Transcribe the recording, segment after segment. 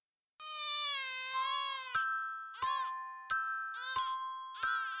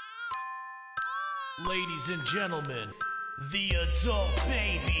Ladies and gentlemen, the Adult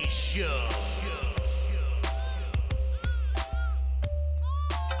Baby Show.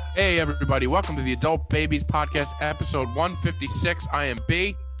 Hey everybody, welcome to the Adult Babies Podcast, episode 156. I am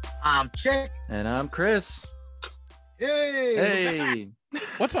B. I'm Chick. And I'm Chris. Hey. Hey,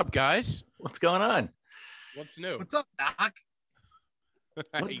 What's up, guys? what's going on? What's new? What's up, Doc?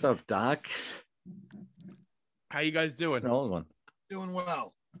 What's up, Doc? How you guys doing? An old one. Doing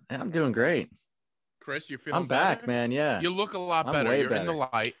well. I'm doing great. Chris, you're feeling I'm back, better? man. Yeah, You look a lot I'm better. way You're in the better.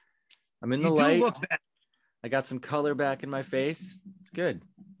 light. I'm in You the do light. look bad. I got some color back in my face. It's good.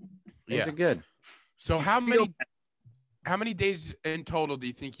 Things Yeah. are good. So You how feel many days in total do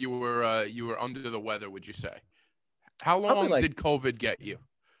you think you were under the weather, would you say? How long Probably like- did COVID get you?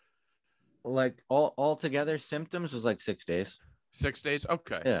 Like all together, symptoms was like 6 days, 6 days?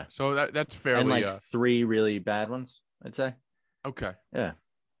 Okay. Yeah. So that's fairly and like 3 really bad ones. I'd say. okay. Yeah,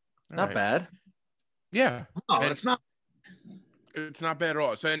 All not right. bad. Yeah. No, And- it's not. It's not bad at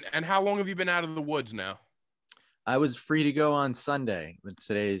all. So and how long have you been out of the woods now? I was free to go on Sunday, but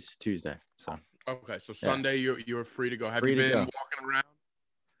today's Tuesday, so Okay, so Sunday you were free to go. Have Free you to been go. walking around?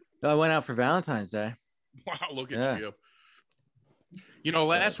 I went out for Valentine's Day. Wow, look at Yeah. you. You know,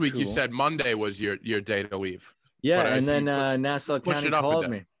 last week you cool. said Monday was your day to leave. Yeah, But I and see then you Nassau push County it up a called day.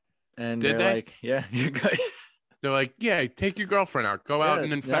 me, and Did they're they? like, "Yeah, you're good." They're like, yeah, take your girlfriend out. Go out Yeah,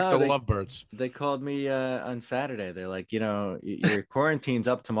 and infect no, the they- lovebirds. They called me on Saturday. They're like, your quarantine's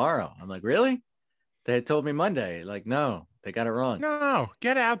up tomorrow. I'm like, really? They had told me Monday. Like, no, they got it wrong. No,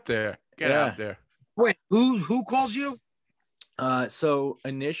 get out there. Get Yeah. out there. Wait, who calls you? So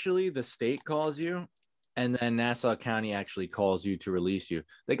initially the state calls you, and then Nassau County actually calls you to release you.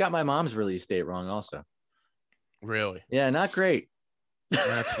 They got my mom's release date wrong also. Really? Yeah, not great.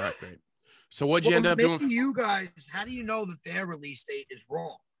 That's not great. So what'd you end up maybe doing? you guys, how do you know that their release date is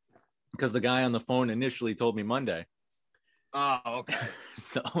wrong? Because the guy on the phone initially told me Monday. Oh, okay.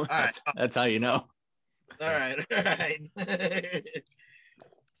 So right. that's how you know. All right. All right.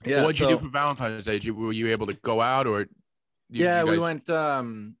 Yeah. What'd you so- do for Valentine's Day? Were you able to go out or? you Yeah, we guys-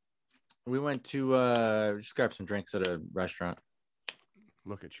 went to just grab some drinks at a restaurant.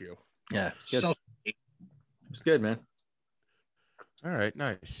 Look at you. Yeah, it's good. So It's good, man. All right,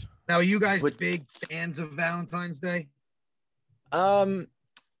 nice. now, are you guys What- big fans of Valentine's Day?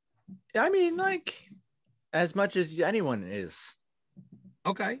 I mean, like as much as anyone is.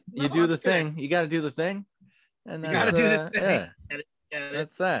 Okay. You No, do the that's good. thing. You got to do the thing, and You that's, gotta do the thing. Yeah, Yeah,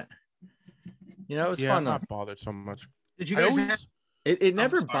 that's that. It was Yeah, I'm fun. Though. not bothered so much. Did you I guys always- have, It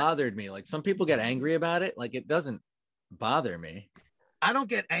never sorry. bothered me. Like some people get angry about it. Like it doesn't bother me. I don't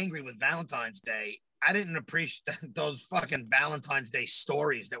get angry with Valentine's Day. I didn't appreciate those fucking Valentine's Day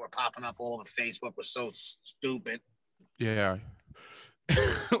stories that were popping up all over Facebook were so stupid. Yeah.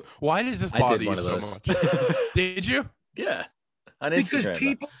 Why does this I bother did you one of so those. much? Did you? Yeah, on Because Instagram,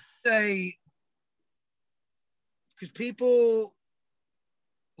 people say, because people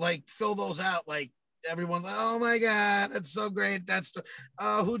like fill those out like everyone, oh my God, that's so great. That's the,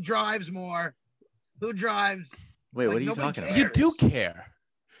 who drives more? Who drives? Wait, like, what are you nobody talking cares. about? You do care.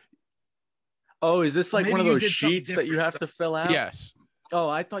 Oh, is this like Maybe one of you those did something sheets that you different. have to fill out? Yes. Oh,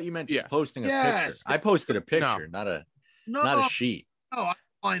 I thought you meant just Yeah. posting a Yes. picture. I posted a picture, not a No, sheet. no, I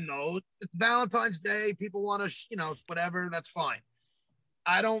find those. It's Valentine's Day. People want to, whatever. That's fine.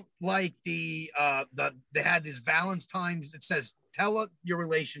 I don't like they had this Valentine's. It says tell your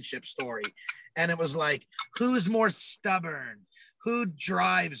relationship story, and it was like who's more stubborn, who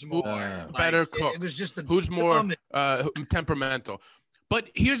drives more, Like, better it- cook? It was just a Who's more dumb- temperamental? But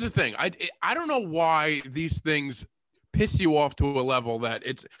here's the thing. I don't know why these things piss you off to a level that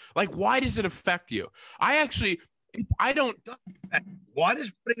it's like, why does it affect you? I don't. Why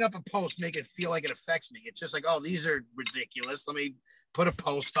does putting up a post make it feel like it affects me? It's just like, oh, these are ridiculous. Let me put a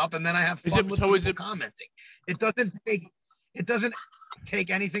post up, and then I have Is fun it- with so people is it- commenting. It doesn't take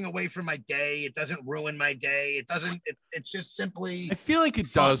anything away from my day. It doesn't ruin my day. It doesn't. It's just simply. I feel like it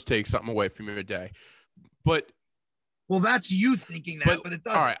Fun. does take something away from your day. But Well, that's you thinking that, but it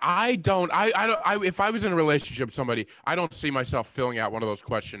doesn't. all right, I don't. If I was in a relationship with somebody, I don't see myself filling out one of those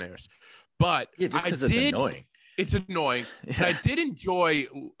questionnaires. But Yeah, just I because it's did. annoying. It's annoying, but Yeah. I did enjoy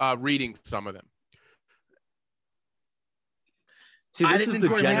reading some of them. See, I this didn't is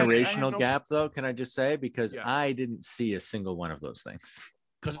the enjoy that. I had generational no- gap, though. Can I just say because Yeah. I didn't see a single one of those things.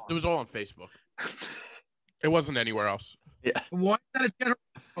 Because it was all on Facebook. It wasn't anywhere else. Yeah. Why is that a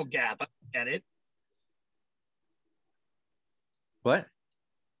generational gap? I get it. What?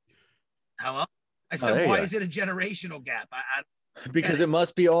 Hello. I Oh, said, there you why are. is it a generational gap? Because it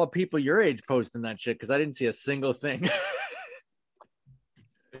must be all people your age posting that shit. Because I didn't see a single thing.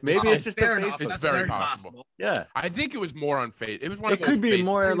 Maybe Oh, it's just fair a enough. Facebook. It's That's very very possible. possible. Yeah. I think it was more on Facebook. It was one. It could be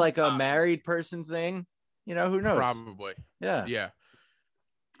more Facebook. like a Possible. married person thing. You know, who knows? Probably. Yeah. Yeah.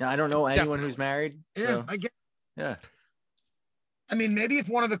 I don't know anyone who's Definitely. married. Yeah, so, I get. yeah. I mean, maybe if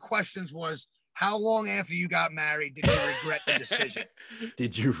one of the questions was, "How long after you got married did you regret the decision?"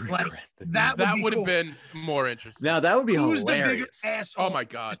 Did you regret Like, this? that That be would have cool. been more interesting. Now that would be Who's the bigger hilarious. asshole? Oh my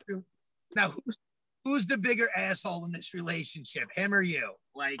God. Now who's the bigger asshole in this relationship, him or you?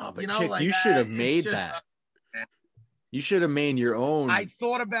 Like, Oh, but you know, Chick, like you should have it's made just, that. You should have made your own. I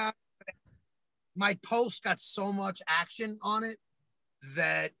thought about it. My post got so much action on it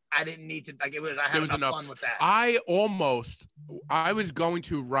that I didn't need to. Like, it was. I had was enough enough. fun with that. I was going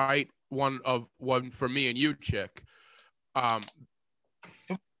to write one for me and you, Chick.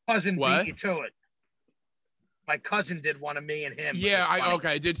 Cousin What? beat you to it. My cousin did one of me and him. which Yeah, is funny.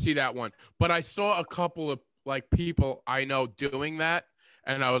 I did see that one, but I saw a couple of like people I know doing that,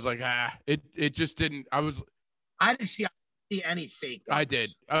 and I was like, it just didn't. I didn't see any fake. I ones. did.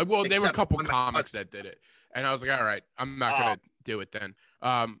 Well, there were a Except couple when my comics that did it, and I was like, all right, I'm not gonna do it then.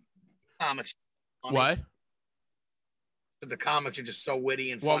 Comics. funny. What? The comics are just so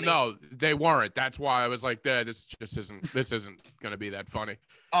witty and Well, funny. no, they weren't. That's why I was like, this isn't gonna be that funny.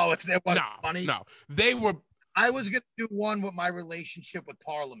 Oh, it wasn't No, funny. no, they were. I was gonna do one with my relationship with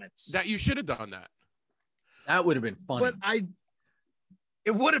parliaments. That you should have done that. that would have been funny. But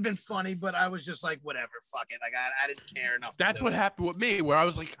it would have been funny, but I was just like, whatever, fuck it. Like I didn't care enough. to That's do what it. happened with me, where I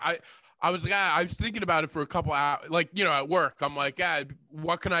was like, I was thinking about it for a couple hours, like, you know, at work. I'm like,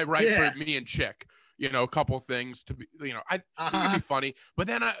 what can I write Yeah. for me and Chick? You know, a couple things to be, you know, I think it'd Uh-huh. be funny. But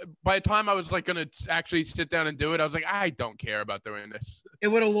then by the time I was like gonna actually sit down and do it, I was like, I don't care about doing this. It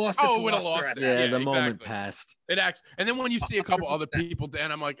would have lost. Oh, its it would've luster lost at it. that. yeah, Yeah, the moment exactly. passed. It acts, and then when you see a couple other 100%. people,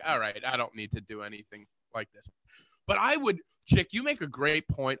 then I'm like, all right, I don't need to do anything like this. But I would, Chick, you make a great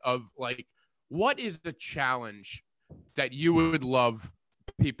point of like, what is the challenge that you would love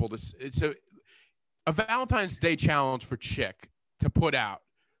people to? So, a Valentine's Day challenge for Chick to put out.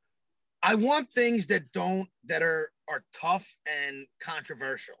 I want things that are tough and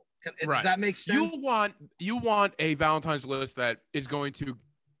controversial. Does Right. that make sense? You want a Valentine's list that is going to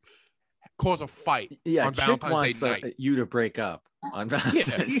cause a fight Yeah, on Chick Valentine's wants Day night. you to break up on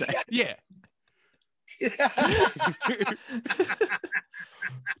Valentine's Day. Yeah.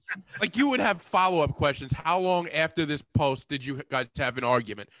 Like you would have follow-up questions. How long after this post did you guys have an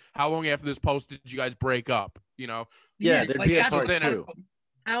argument? How long after this post did you guys break up? You know, Yeah, there'd be a that's part what- two.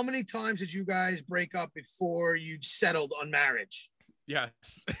 How many times did you guys break up before you settled on marriage? yes.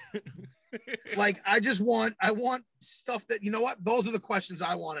 Like, I want stuff that, you know what? Those are the questions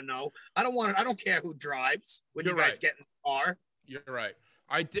I want to know. I don't care who drives when You're you guys right. get in the car. You're right.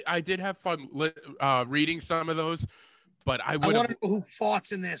 I did have fun reading some of those, but I I would want have. to know who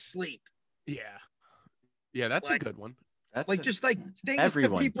farts in their sleep. Yeah, that's Like- a good one. That's Like, it. just like things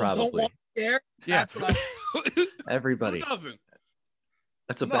Everyone, that people don't probably. want to share. Yeah, That's what I everybody. Who doesn't?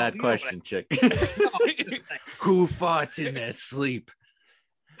 That's a No, bad you know what I- question, Chick. no, Who farts in their sleep?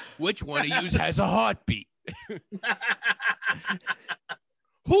 Which one of you has a heartbeat?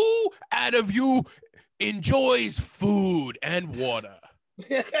 Who out of you enjoys food and water?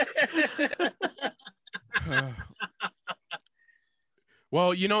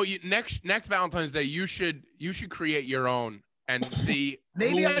 Well, you know, next Valentine's Day, you should create your own and see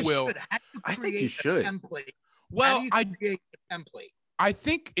Maybe who I will. should. How do you I think create you a should. template? How Well, do you I create a template? I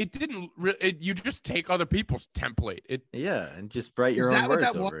think it didn't. You just take other people's template. It Yeah, and just write your Is own that what words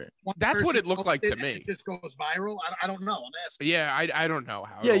that was? over it. One That's what person it looked like to posted and me. It just goes viral. I don't know. I'm asking. yeah, I don't know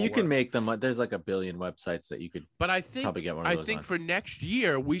how. it Yeah, all you can works. make them. There's like a billion websites that you could But I think probably get one of I those think on. for next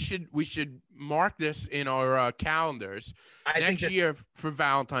year we should mark this in our calendars. I think Next that year for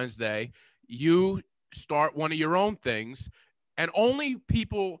Valentine's Day, you start one of your own things, and only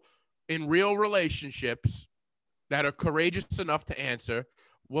people in real relationships that are courageous enough to answer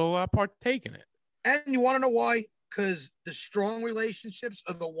will partake in it. and you want to know why? Because the strong relationships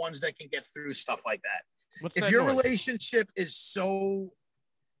are the ones that can get through stuff like that. What's If that your noise? relationship is so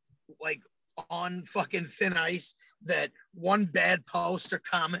like on fucking thin ice that one bad post or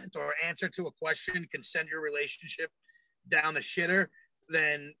comment or answer to a question can send your relationship down the shitter,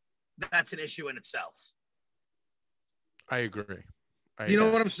 then that's an issue in itself. I agree. You know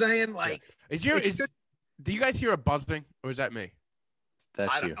what I'm saying? Like, Is it's do you guys hear a buzzing or is that me?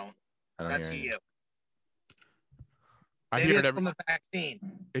 That's I don't you. know. I don't That's hear you. anything. I Maybe hear it's it every. from the vaccine.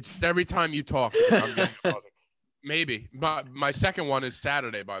 It's every time you talk. I'm getting buzzing. Maybe. My second one is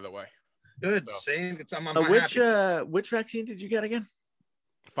Saturday, by the way. Good. So. Same. I'm which happy. which vaccine did you get again?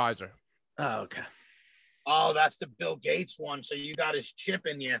 Pfizer. Oh, okay. Oh, that's the Bill Gates one. So you got his chip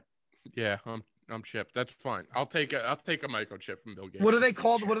in you. Yeah, I'm chipped. That's fine. I'll take a microchip from Bill Gates. What do they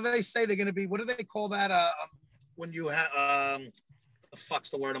call? What do they say they're going to be? What do they call that? When you have the fuck's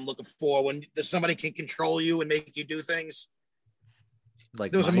the word I'm looking for? When somebody can control you and make you do things.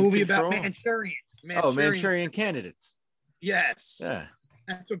 Like There was a mind movie control? about Manchurian. Oh, Manchurian Candidates. Yes. Yeah.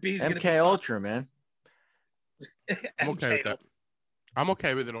 That's what B's going to be. MK Ultra, man. I'm okay with that. I'm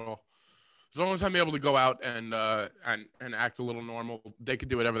okay with it all. As long as I'm able to go out and act a little normal, they could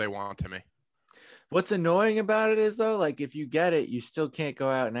do whatever they want to me. What's annoying about it is though, like if you get it, you still can't go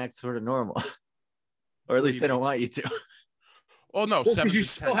out and act sort of normal, or at least they don't want you to. Oh no, because you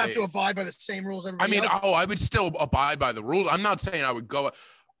still have to abide by the same rules. Everybody else. I would still abide by the rules. I'm not saying I would go.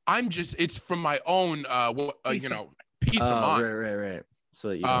 It's from my own, peace of mind. Right. So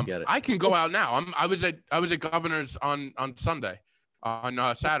that you don't get it. I can go out now. I was at Governor's on Sunday,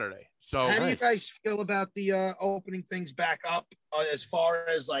 on Saturday. So how do you guys feel about the opening things back up as far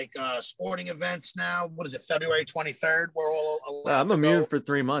as like sporting events now? What is it, February 23rd? We're all allowed I'm immune for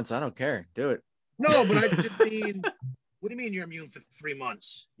 3 months. I don't care. Do it. No, but I mean, what do you mean you're immune for 3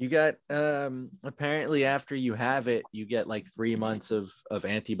 months? You got apparently after you have it, you get like 3 months of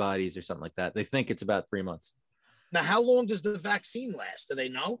antibodies or something like that. They think it's about 3 months. Now, how long does the vaccine last? Do they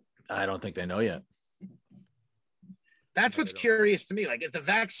know? I don't think they know yet. That's what's curious to me. Like, if the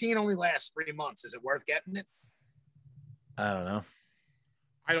vaccine only lasts 3 months, is it worth getting it? I don't know.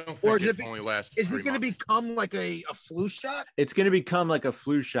 I don't think it only lasts. Is it going to become like a flu shot? It's going to become like a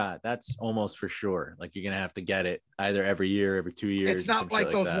flu shot. That's almost for sure. Like you're going to have to get it either every year, every 2 years. It's not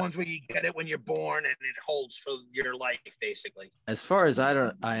like those ones where you get it when you're born and it holds for your life, basically. As far as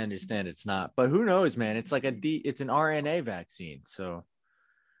I understand, it's not. But who knows, man? It's like it's an RNA vaccine, so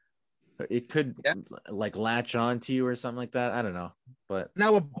it could like latch on to you or something like that. I don't know. But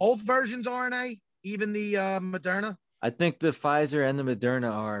now, are both versions RNA? Even the Moderna? I think the Pfizer and the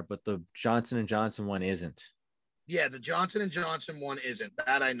Moderna are, but the Johnson & Johnson one isn't. Yeah, the Johnson & Johnson one isn't.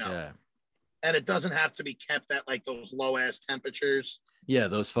 That I know. Yeah. And it doesn't have to be kept at like those low-ass temperatures. Yeah,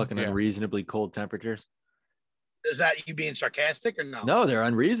 those fucking unreasonably cold temperatures. Is that you being sarcastic or no? No, they're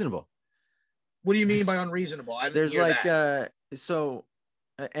unreasonable. What do you mean by unreasonable? There's like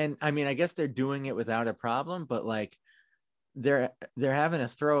and I mean, I guess they're doing it without a problem, but like they're having to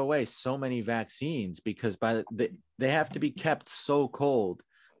throw away so many vaccines because they have to be kept so cold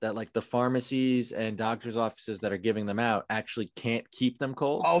that like the pharmacies and doctors' offices that are giving them out actually can't keep them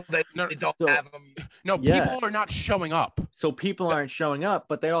cold. Oh, they don't have them. No, people are not showing up. So people aren't showing up,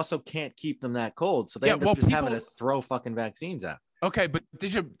 but they also can't keep them that cold. So they end up just having to throw fucking vaccines out. Okay, but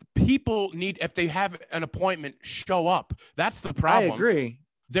people need, if they have an appointment, show up. That's the problem. I agree.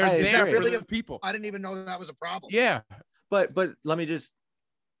 They're there for really the people. I didn't even know that was a problem. Yeah. But let me just,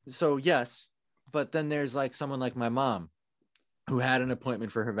 so yes, but then there's like someone like my mom who had an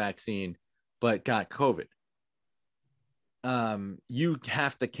appointment for her vaccine, but got COVID. You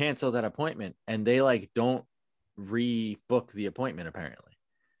have to cancel that appointment and they like don't rebook the appointment apparently.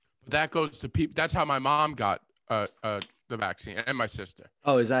 That goes to people. That's how my mom got the vaccine and my sister.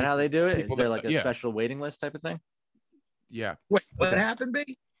 Oh, is that how they do it? Is there like a yeah. special waiting list type of thing? Yeah. Wait, what happened,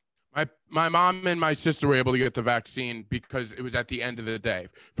 B? My mom and my sister were able to get the vaccine because it was at the end of the day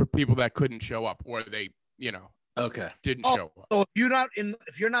for people that couldn't show up or they, didn't show up. So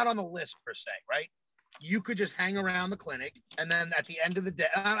if you're not on the list per se, right? You could just hang around the clinic, and then at the end of the day,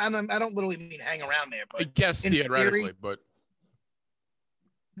 I don't literally mean hang around there, but I guess theoretically, theory, but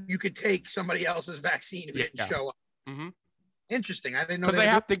you could take somebody else's vaccine who didn't show up. Mm-hmm. Interesting. I didn't know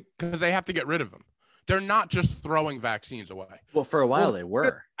because they have to get rid of them. They're not just throwing vaccines away. Well, for a while they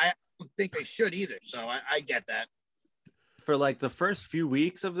were. I don't think they should either. So I get that. For like the first few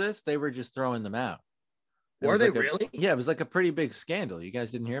weeks of this, they were just throwing them out. Were they really? Yeah, it was like a pretty big scandal. You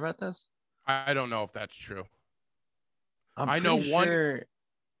guys didn't hear about this? I don't know if that's true. I know sure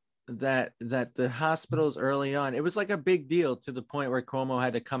that the hospitals early on, it was like a big deal to the point where Cuomo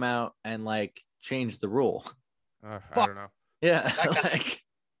had to come out and like change the rule. I don't know. Yeah.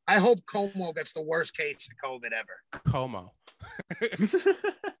 I hope Cuomo gets the worst case of COVID ever. Cuomo.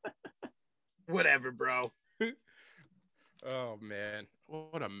 Whatever, bro. Oh, man.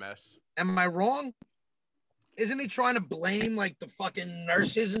 What a mess. Am I wrong? Isn't he trying to blame like the fucking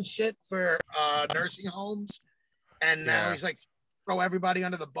nurses and shit for nursing homes? And now he's like throw everybody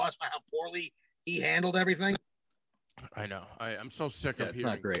under the bus for how poorly he handled everything. I know. I'm so sick of hearing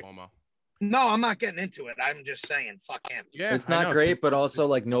not great. Cuomo. No, I'm not getting into it. I'm just saying, fuck him. Yeah, it's not great, but also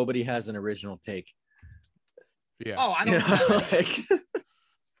like nobody has an original take. Yeah. Oh, I don't know.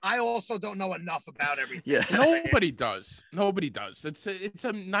 I also don't know enough about everything. Yeah. Nobody does. It's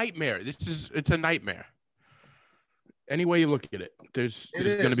a nightmare. It's a nightmare. Any way you look at it, there's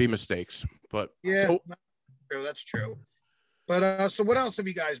going to be mistakes. But yeah, so, that's true. But so what else have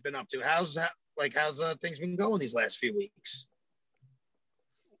you guys been up to? How's things been going these last few weeks?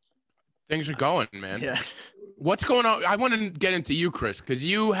 things are going, man. Yeah. What's going on? I want to get into you, Chris, because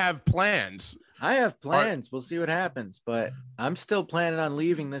you have plans. I have plans. We'll see what happens, but I'm still planning on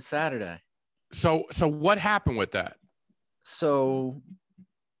leaving this Saturday. So what happened with that? So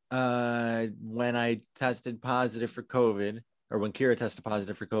when I tested positive for COVID, or when Kira tested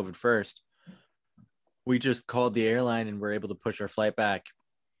positive for COVID first, we just called the airline and were able to push our flight back.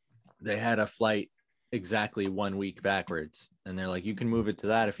 They had a flight exactly 1 week backwards, and they're like, you can move it to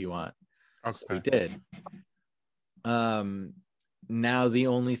that if you want. Okay. So we did. Now the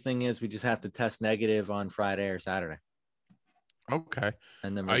only thing is we just have to test negative on Friday or Saturday. Okay.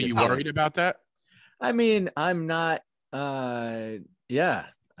 And then are you worried about that? I mean, I'm not I'm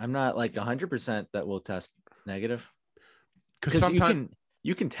not like 100% that we'll test negative. Because sometimes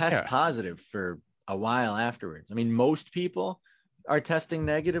you can test positive for a while afterwards. I mean, most people are testing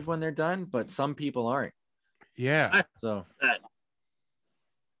negative when they're done, but some people aren't. Yeah. So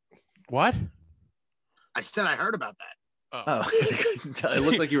what? I said I heard about that. Oh, it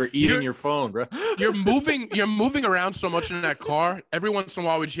looked like you were eating your phone, bro. You're moving around so much in that car. Every once in a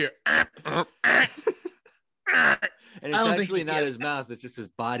while, we hear. And it's actually not his mouth; it's just his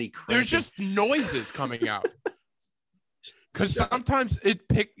body crunching. There's just noises coming out. Because sometimes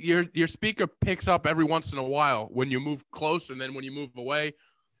your speaker picks up every once in a while when you move close, and then when you move away.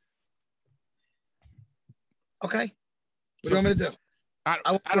 Okay. What do you want me to do? I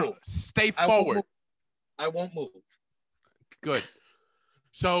don't know. Stay forward. I won't move. Good.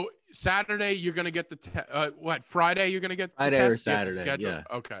 So Saturday you're gonna get the what? Friday you're gonna get Friday the test? or Saturday? Yeah.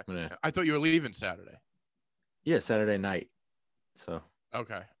 Okay. Yeah. I thought you were leaving Saturday. Yeah, Saturday night. So.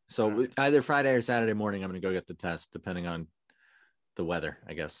 Okay. So either Friday or Saturday morning, I'm gonna go get the test, depending on the weather,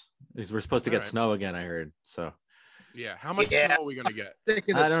 I guess. Because we're supposed to get snow again, I heard. So. Yeah. How much snow are we gonna get?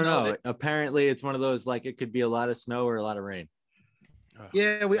 I don't know. Apparently, it's one of those like it could be a lot of snow or a lot of rain.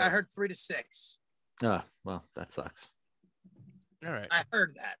 Yeah, I heard 3 to 6. Oh, well, that sucks. All right. I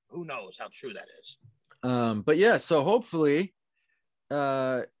heard that. Who knows how true that is? But yeah, so hopefully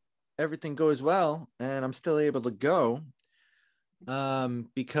everything goes well and I'm still able to go.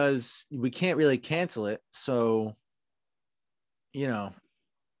 Because we can't really cancel it. So, you know,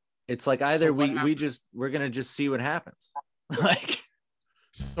 it's like either we're gonna just see what happens. Like,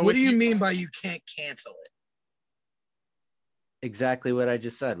 so what do you mean by you can't cancel it? Exactly what I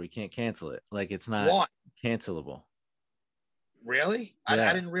just said. We can't cancel it. Like, it's not cancelable. Really? Yeah.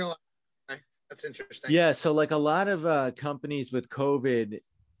 I didn't realize. That's interesting. Yeah. So like a lot of companies with COVID,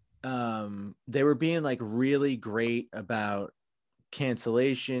 they were being like really great about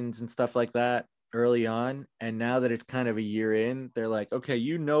cancellations and stuff like that early on. And now that it's kind of a year in, they're like, okay,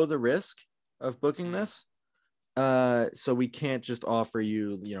 you know the risk of booking this. So we can't just offer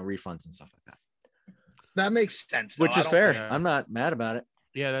you, refunds and stuff like that. That makes sense. Which is fair. Yeah. I'm not mad about it.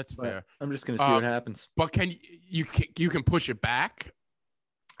 Yeah, that's fair. I'm just going to see what happens. But you can push it back?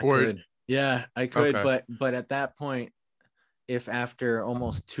 Or yeah, I could. Okay. But at that point, if after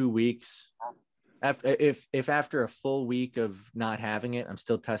almost 2 weeks, if after a full week of not having it, I'm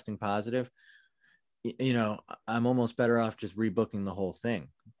still testing positive, I'm almost better off just rebooking the whole thing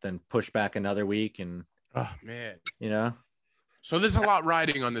than push back another week. And oh man, so there's a lot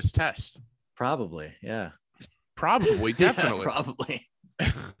riding on this test. Probably. Yeah. Probably. Definitely. Yeah, probably.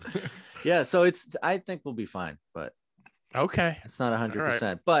 Yeah. So I think we'll be fine, but okay. It's not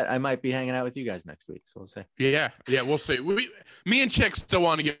 100%, but I might be hanging out with you guys next week. So we'll see. Yeah. We'll see. Me and Chick still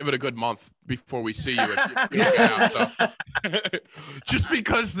want to give it a good month before we see you. Just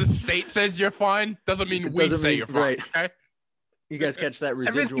because the state says you're fine doesn't mean we say you're fine. Right. Okay. You guys catch that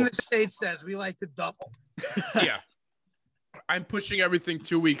residual. Everything the state says, we like to double. Yeah. I'm pushing everything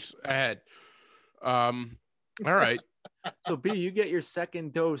 2 weeks ahead. All right. So B, you get your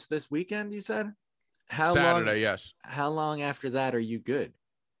second dose this weekend, you said? Saturday, yes. How long after that are you good?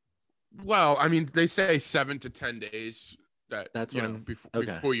 Well, I mean, they say 7 to 10 days that's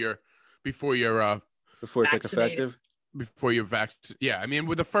before you're it's like effective. Before you're vaccinated. Yeah, I mean,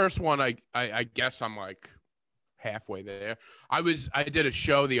 with the first one, I guess I'm like halfway there. I did a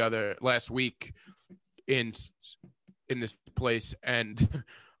show last week in this place, and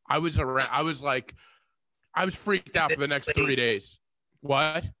I was freaked out for the next 3 days.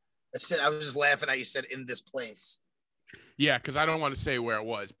 What? I was just laughing at you said in this place. Yeah, because I don't want to say where it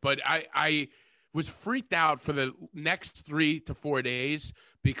was, but I was freaked out for the next 3 to 4 days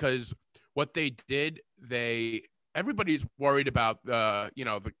because what they did, everybody's worried about the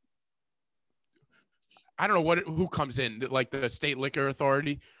I don't know who comes in, like the state liquor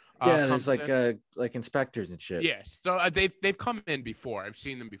authority. Yeah, comes there's in. like inspectors and shit. Yeah, so they've come in before. I've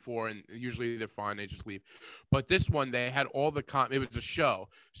seen them before, and usually they're fine. They just leave. But this one, they had all the it was a show,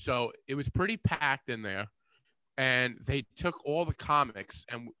 so it was pretty packed in there, and they took all the comics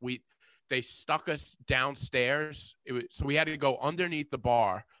and they stuck us downstairs. So we had to go underneath the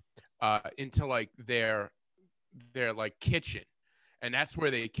bar, into like their like kitchen, and that's where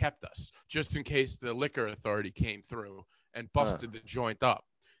they kept us just in case the liquor authority came through and busted the joint up.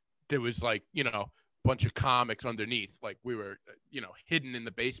 There was like, a bunch of comics underneath, like we were, hidden in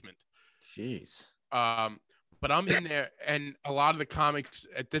the basement. Jeez. But I'm in there, and a lot of the comics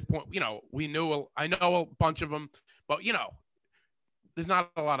at this point, I know a bunch of them, but there's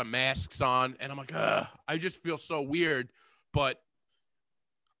not a lot of masks on, and I'm like, I just feel so weird. But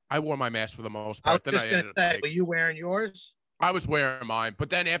I wore my mask for the most part. I was just gonna say, were you wearing yours? I was wearing mine, but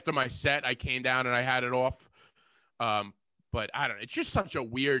then after my set, I came down and I had it off. But I don't know. It's just such a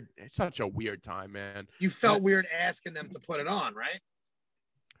weird time, man. You felt weird asking them to put it on, right?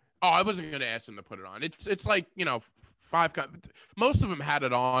 Oh, I wasn't going to ask them to put it on. It's like, most of them had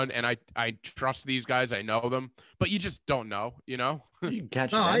it on, and I trust these guys. I know them, but you just don't know, You can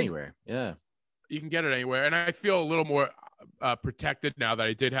catch it anywhere. Yeah. You can get it anywhere. And I feel a little more protected now that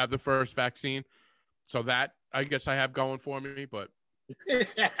I did have the first vaccine. So that I guess I have going for me, but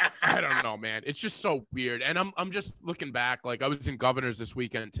I don't know, man. It's just so weird. And I'm just looking back. Like I was in Governors this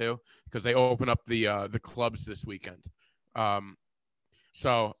weekend too, because they open up the clubs this weekend.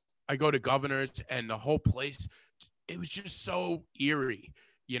 So I go to Governors, and the whole place, it was just so eerie.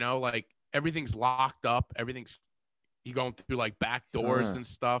 Like everything's locked up. You going through like back doors and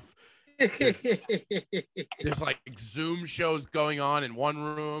stuff. There's like Zoom shows going on in one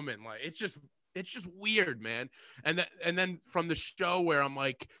room, and like it's just weird, man. And then from the show where I'm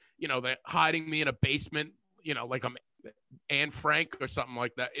like, they're hiding me in a basement, like I'm Anne Frank or something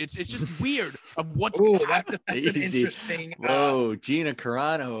like that. It's just weird of what's. Ooh, that's an interesting. Whoa, Gina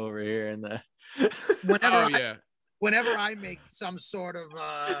Carano over here in the. Whenever I make some sort of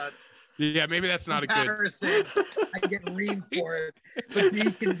yeah, maybe that's not comparison, I get reamed for it. But B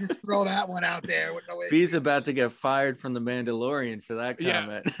can just throw that one out there with no issue. B's about to get fired from the Mandalorian for that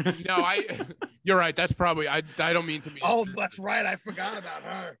comment. Yeah. No, you're right. That's probably I don't mean to be. Oh, that's right. I forgot about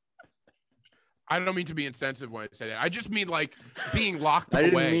her. I don't mean to be insensitive when I say that. I just mean like being locked away. I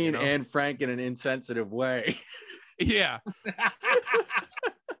didn't mean Anne Frank in an insensitive way. Yeah.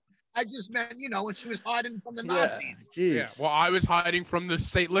 I just meant, when she was hiding from the Nazis. Geez. Yeah. Well, I was hiding from the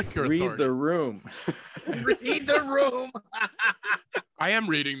state liquor authority. Read the room. Read the room. I am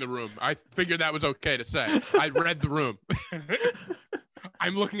reading the room. I figured that was okay to say. I read the room.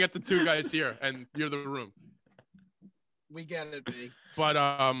 I'm looking at the two guys here, and you're the room. We get it, B. But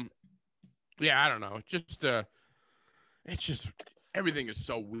yeah, I don't know. It's just everything is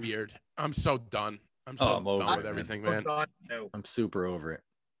so weird. I'm so done. I'm so done with everything, man. I'm super over it.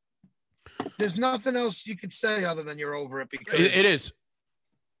 There's nothing else you could say other than you're over it, because it is.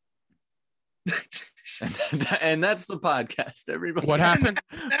 And that's the podcast, everybody. What happened?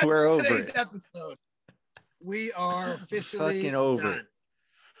 We're over today's it. episode. We are officially fucking over done. it.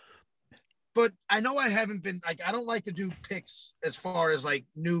 But I know I haven't been I don't like to do picks as far as like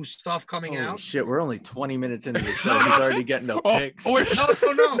new stuff coming Holy out. shit, we're only 20 minutes into the show. He's already getting no picks. No.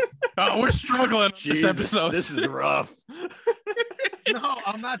 We're struggling Jesus, this episode. This is rough. No,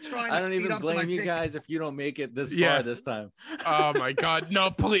 I'm not trying to I don't speed even up to my blame you pick. guys if you don't make it this Yeah. far this time. Oh my God.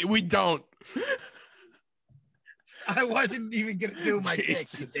 No, please. We don't. I wasn't even gonna do my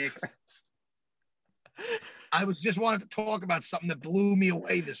picks, you dicks. I was just wanted to talk about something that blew me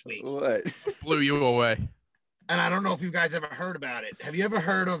away this week. What? Blew you away. And I don't know if you guys ever heard about it. Have you ever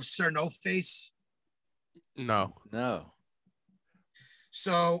heard of Sir No Face? No.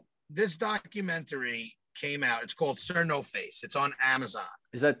 So this documentary came out. It's called Sir No Face. It's on Amazon.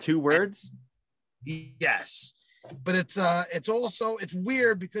 Is that 2 words? Yes. But it's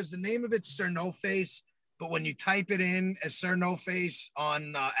weird because the name of it's Sir No Face, but when you type it in as Sir No Face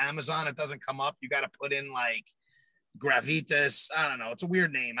on Amazon, it doesn't come up. You got to put in like Gravitas. I don't know. It's a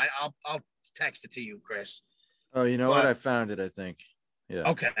weird name. I'll text it to you, Chris. Oh, you know what? I found it, I think. Yeah.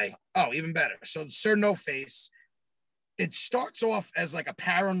 Okay. Oh, even better. So Sir No Face, it starts off as like a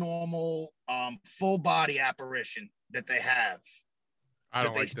paranormal full body apparition that they have. I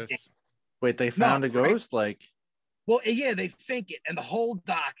don't like this. Wait, they found a ghost? Right? Well, yeah, they think it. And the whole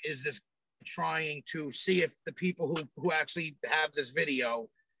doc is this trying to see if the people who actually have this video,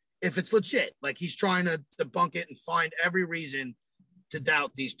 if it's legit. Like he's trying to debunk it and find every reason to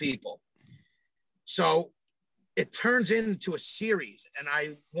doubt these people. So it turns into a series, and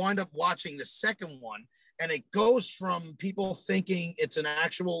I wind up watching the second one, and it goes from people thinking it's an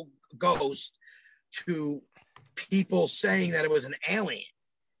actual ghost to people saying that it was an alien,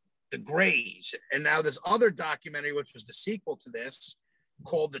 the Greys. And now this other documentary, which was the sequel to this,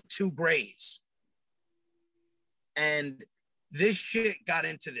 called The Two Greys. And this shit got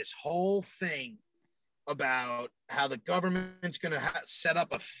into this whole thing about how the government's going to set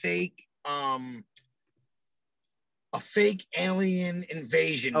up a fake alien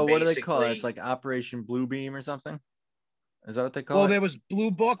invasion. Oh, what do they basically. call it? It's like Operation Bluebeam or something. Is that what they call Well, it? there was Blue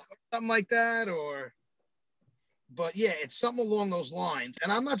Book or something like that, but yeah, it's something along those lines.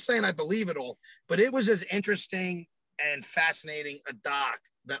 And I'm not saying I believe it all, but it was as interesting and fascinating a doc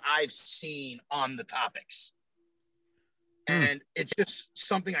that I've seen on the topics. And it's just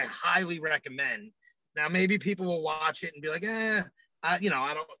something I highly recommend. Now, maybe people will watch it and be like, I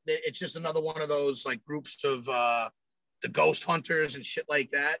don't, it's just another one of those like groups of the ghost hunters and shit like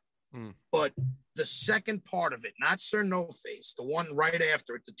that. But the second part of it, not Sir No Face, the one right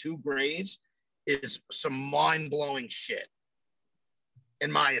after it, The Two Greys, is some mind-blowing shit,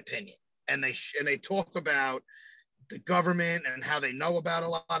 in my opinion. And they talk about the government and how they know about a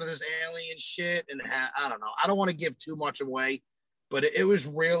lot of this alien shit. And I don't know. I don't want to give too much away, but it was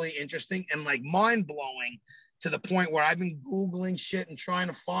really interesting and like mind-blowing to the point where I've been Googling shit and trying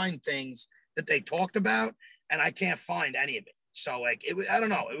to find things that they talked about, and I can't find any of it. So like I don't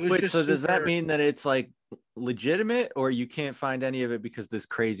know. It was just so does that mean that it's like legitimate, or you can't find any of it because this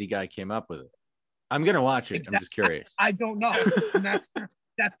crazy guy came up with it? I'm gonna watch it. I'm just curious. I don't know. And that's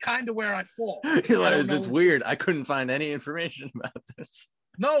kind of where I fall. It's weird. I couldn't find any information about this.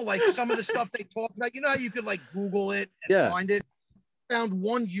 No, like some of the stuff they talked about, how you could like Google it and find it. Found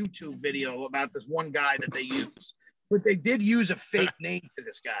one YouTube video about this one guy that they used, but they did use a fake name for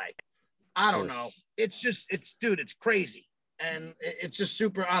this guy. I don't know. It's crazy. And it's just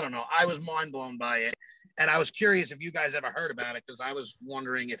super, I don't know. I was mind blown by it. And I was curious if you guys ever heard about it, because I was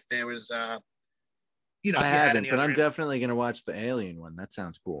wondering if there was, I haven't, but I'm definitely going to watch the alien one. That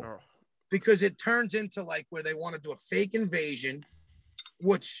sounds cool. Because it turns into like where they want to do a fake invasion,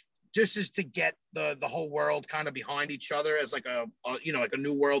 which just is to get the whole world kind of behind each other as like a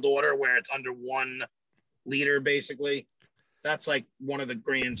new world order where it's under one leader, basically. That's like one of the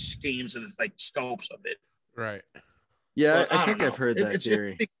grand schemes of the like scopes of it. Right. Yeah, I think I've heard that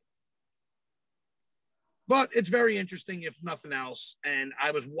theory. But it's very interesting, if nothing else. And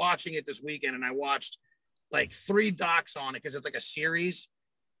I was watching it this weekend, and I watched like 3 docs on it because it's like a series,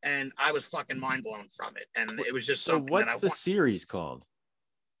 and I was fucking mind blown from it. And it was just something. So what's the series called?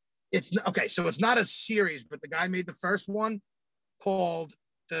 It's okay. So it's not a series, but the guy made the first one called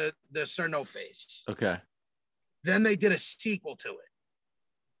the Sir No Face. Okay. Then they did a sequel to it,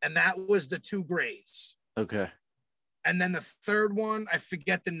 and that was The Two Greys. Okay. And then the third one, I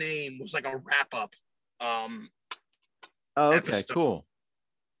forget the name, was like a wrap up. Okay, episode. Cool.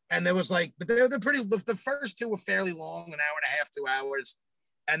 And there was like, but they're pretty. The first 2 were fairly long, an hour and a half, 2 hours,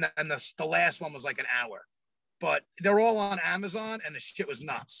 and then the last one was like an hour. But they're all on Amazon, and the shit was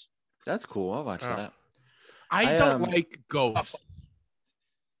nuts. That's cool. I'll watch that. I don't like ghosts.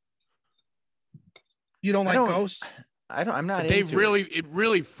 You don't like ghosts? I'm not. It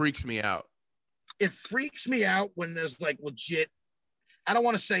really freaks me out. It freaks me out when there's like legit. I don't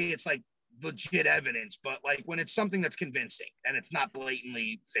want to say it's like legit evidence, but like when it's something that's convincing and it's not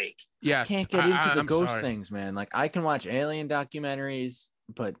blatantly fake. Yes, I can't get into the ghost things, man. Like I can watch alien documentaries,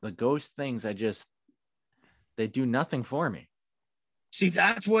 but the ghost things, they do nothing for me. See,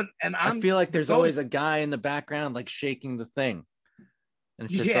 that's what, and I feel like there's always a guy in the background like shaking the thing, and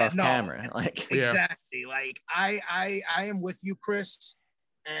it's just off camera. Like exactly. Like I am with you, Chris.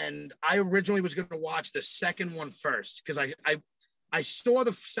 And I originally was going to watch the second one first because I saw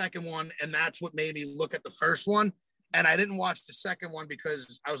the second one, and that's what made me look at the first one. And I didn't watch the second one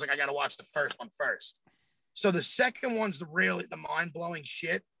because I was like, I got to watch the first one first. So the second one's the mind-blowing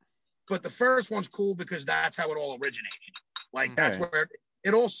shit. But the first one's cool because that's how it all originated. Like that's where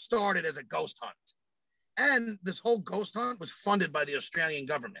it all started, as a ghost hunt. And this whole ghost hunt was funded by the Australian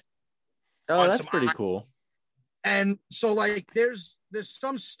government. Oh, that's pretty cool. And so like there's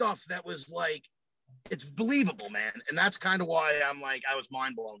some stuff that was like, it's believable, man. And that's kind of why I'm like, I was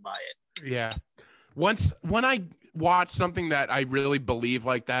mind blown by it. Yeah. When I watch something that I really believe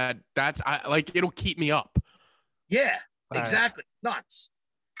like that, it'll keep me up. Yeah, exactly. Nuts.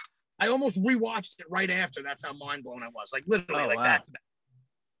 I almost rewatched it right after. That's how mind blown I was. Like literally that.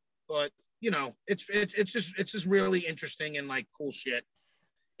 But it's just really interesting and like cool shit.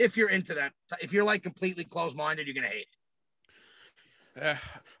 If you're into that, if you're like completely closed-minded, you're going to hate it.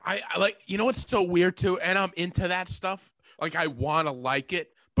 I like, you know what's so weird too, and I'm into that stuff. Like I want to like it,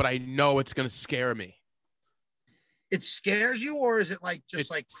 but I know it's gonna scare me. It scares you, or is it like just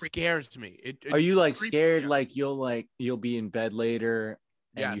It like scares me. Are you like creeps scared? me out. Like you'll be in bed later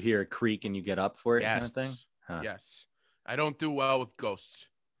and you Yes. hear a creak and you get up for it, kind Yes. of thing. Huh. Yes. I don't do well with ghosts.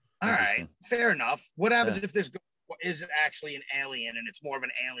 All right, Interesting. fair enough. What happens Yeah. if this is actually an alien and it's more of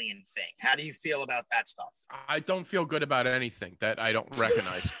an alien thing? How do you feel about that stuff? I don't feel good about anything that I don't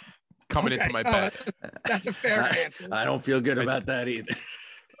recognize coming into my no, bed. That's a fair I, answer. I don't feel good about that either.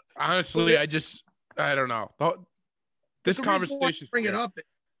 Honestly, I don't know. This The reason why I conversation. bring it up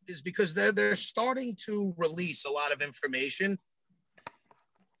is because they're starting to release a lot of information,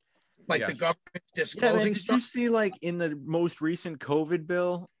 like the Yes. government Yeah, man, disclosing did stuff. you see like in the most recent COVID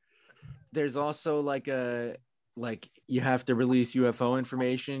bill, there's also like you have to release UFO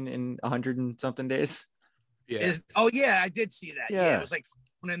information in 100 and something days. Yeah. Yeah, I did see that. Yeah, Yeah. it was like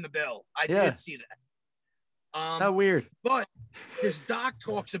in the bill. I Yeah. did see that. How weird. But this doc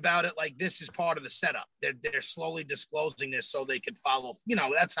talks about it like this is part of the setup. They're slowly disclosing this so they can follow.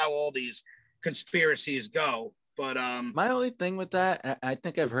 That's how all these conspiracies go. But My only thing with that, I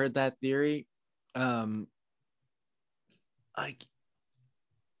think I've heard that theory. Like,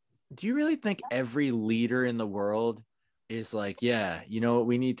 do you really think every leader in the world is like, yeah, you know what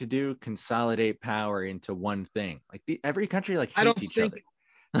we need to do? Consolidate power into one thing. Like every country like I don't hates each think. other.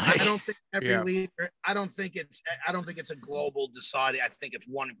 I don't think every Yeah. leader. I don't think it's a global deciding. I think it's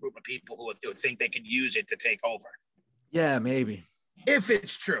one group of people who think they could use it to take over. Yeah, maybe. If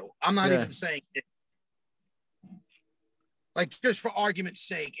it's true, I'm not Yeah. even saying it. Like, just for argument's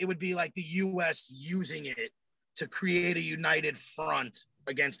sake, it would be like the U.S. using it to create a united front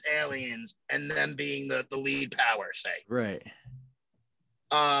against aliens, and them being the lead power. Say, Right.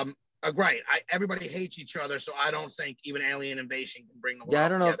 right. Everybody hates each other, so I don't think even alien invasion can bring the world. Yeah, I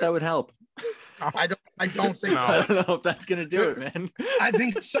don't know if that together. would help. I don't think. No. I don't know if that's gonna do it, man. I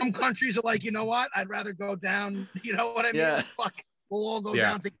think some countries are like, you know what? I'd rather go down. You know what I mean? Yeah. Fuck it. We'll all go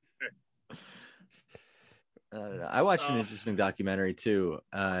Yeah. down together. I don't know. I watched an interesting documentary too.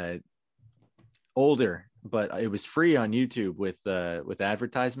 Older, but it was free on YouTube with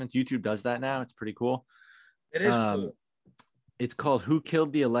advertisements. YouTube does that now. It's pretty cool. It is cool. It's called "Who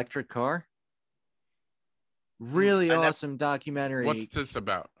Killed the Electric Car." Really awesome documentary. What's this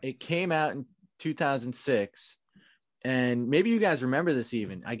about? It came out in 2006, and maybe you guys remember this.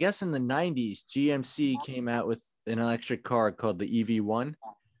 Even I guess in the 90s, GMC came out with an electric car called the EV1.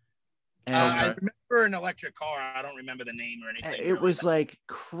 And I remember an electric car. I don't remember the name or anything. it was like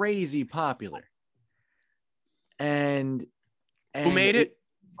crazy popular. And Who made it?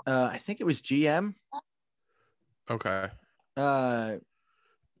 I think it was GM. Okay.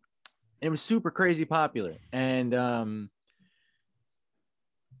 It was super crazy popular, and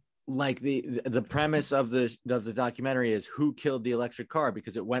like the premise of the documentary is who killed the electric car,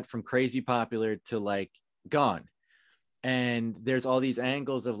 because it went from crazy popular to like gone. And there's all these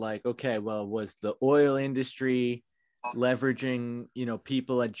angles of like, okay, well, was the oil industry leveraging,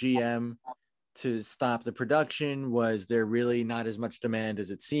 people at GM to stop the production? Was there really not as much demand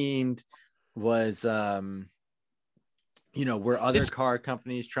as it seemed? Was, were other car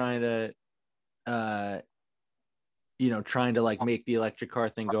companies trying to, like make the electric car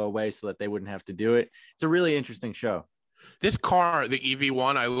thing go away so that they wouldn't have to do it? It's a really interesting show. This car, the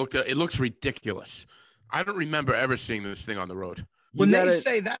EV1, I looked at, it looks ridiculous. I don't remember ever seeing this thing on the road. When they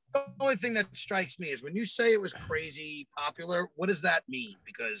say that, the only thing that strikes me is when you say it was crazy popular, what does that mean?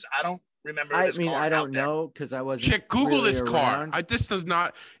 Because I don't remember. I don't know, because I wasn't. Check Google really this car. around. This does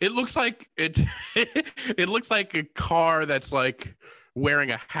not. It looks like it. It looks like a car that's like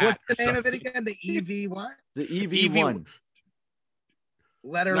wearing a hat. What's the or name of it something. again? The EV what? The EV1.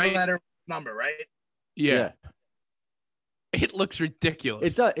 Letter number, right? Yeah. It looks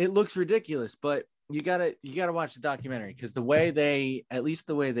ridiculous. It does. It looks ridiculous, but you gotta watch the documentary, because the way they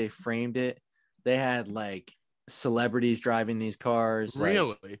framed it, they had like celebrities driving these cars.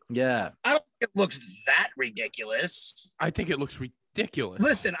 Really? Yeah. I don't think it looks that ridiculous. I think it looks ridiculous.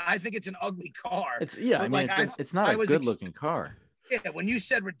 Listen, I think it's an ugly car. It's not I a was good looking car. Yeah, when you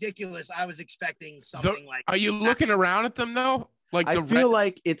said ridiculous, I was expecting something like. Are you looking around at them though? Like I feel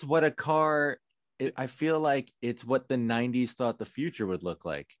like it's what a car. I feel like it's what the 90s thought the future would look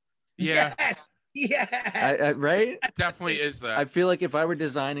like. Yeah. Yes. Right? It definitely is that. I feel like if I were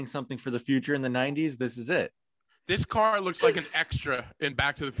designing something for the future in the 90s, this is it. This car looks like an extra in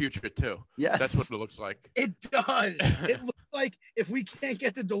Back to the Future too. Yes. That's what it looks like. It does. It looks like if we can't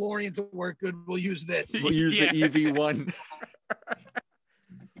get the DeLorean to work good, we'll use this. We'll use Yeah. the EV1.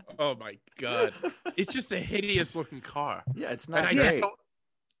 Oh my god, it's just a hideous looking car. Yeah, it's And not I just great. don't,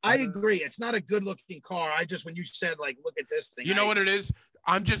 I agree. It's not a good looking car. I just when you said like, look at this thing. you know what it is?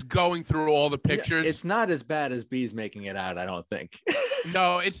 I'm just going through all the Yeah, pictures. it's not as bad as B's making it out, I don't think.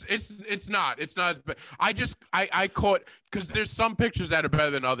 No, it's not. It's not as bad. I caught because there's some pictures that are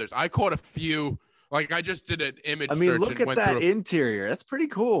better than others. I caught a few. Like I just did an image I mean, search look and at went that through interior. That's pretty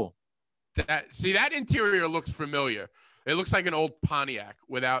cool. that. See, that interior looks familiar. It looks like an old Pontiac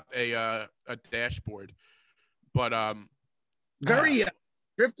without a dashboard. But Very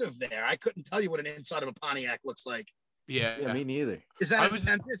descriptive there. I couldn't tell you what an inside of a Pontiac looks like. yeah, Yeah, me neither. Is that I a was-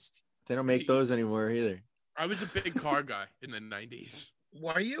 dentist? They don't make those anymore either. I was a big car guy in the 90s.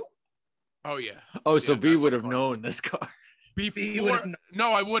 Were you? Oh yeah. Oh, so Yeah, B I would love have cars. known this car. Before, would've known.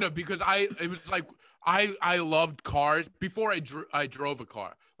 no, I would have because it was like I loved cars before I drove a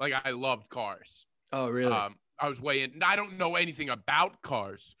car. Like I loved cars. Oh, really? I was way in. I don't know anything about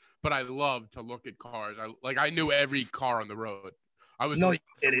cars, but I love to look at cars. I knew every car on the road. I was No, a you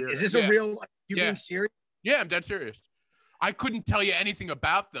didn't. weirdo. Is this Yeah. a real? You Yeah. being serious? Yeah, I'm dead serious. I couldn't tell you anything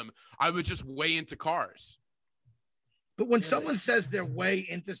about them. I was just way into cars. But when someone says they're way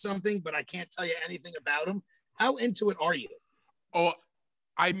into something, but I can't tell you anything about them, how into it are you? Oh,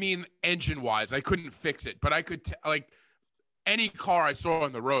 I mean, engine wise, I couldn't fix it, but I could like any car I saw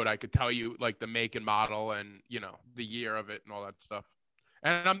on the road, I could tell you like the make and model and the year of it and all that stuff.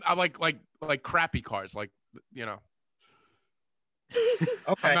 And I like crappy cars, like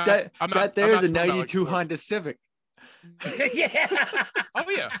Okay. I'm not- that I'm not- that I'm there's not a talking about, like, 92 sports. Honda Civic. Yeah. Oh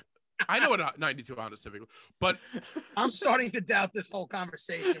yeah, I know what a 92 Honda Civic, but I'm starting to doubt this whole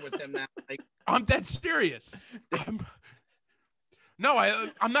conversation with him now. Like, I'm dead serious. No,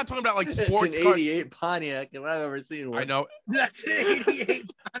 I'm not talking about like It's sports an cars. 88 Pontiac if I've ever seen one. I know. that's an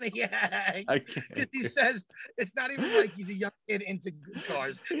 88 Pontiac. I Because can't. he says it's not even like he's a young kid into good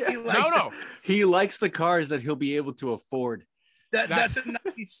cars. Yeah. He No, likes no. He likes the cars that he'll be able to afford. that's a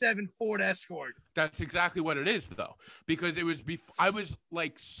 97 Ford Escort. That's exactly what it is, though, because it was I was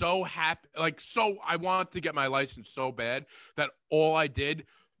like so happy, I wanted to get my license so bad that all I did,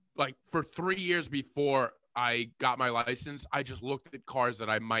 like for 3 years before I got my license, I just looked at cars that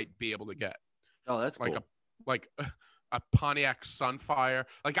I might be able to get, Oh, that's like cool. a Pontiac Sunfire.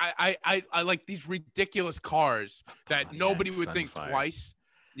 Like I like these ridiculous cars that Pontiac nobody would think Sunfire. twice.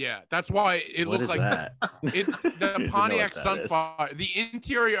 Yeah, that's why it What looked is like that? the I don't know Pontiac what that is. Sunfire, the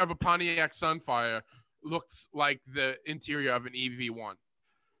interior of a Pontiac Sunfire looks like the interior of an EV1.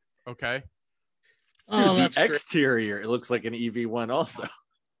 Okay. Oh, Dude, that's the great. exterior, it looks like an EV1 also.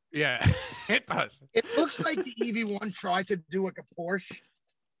 Yeah, it does. It looks like the EV1 tried to do like a Porsche.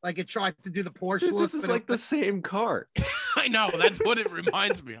 Like it tried to do the Porsche Dude, look. this is but like the same car. I know. That's what it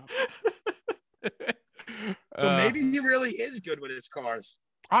reminds me of. so maybe he really is good with his cars.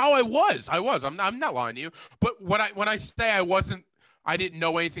 Oh, I was. I'm not lying to you. But when I say I didn't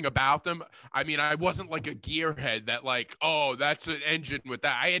know anything about them. I mean, I wasn't like a gearhead that like, oh, that's an engine with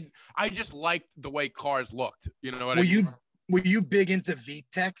that. I just liked the way cars looked. You know what I mean? Were you big into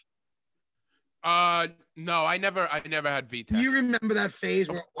VTEC? No, I never had VTEC. Do you remember that phase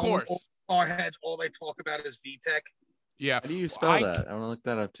Of where course. all car heads, all they talk about is VTEC? Yeah. How do you spell that? I want to look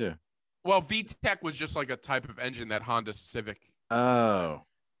that up too. Well, VTEC was just like a type of engine that Honda Civic. Oh,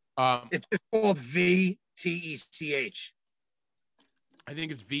 It's called VTECH. I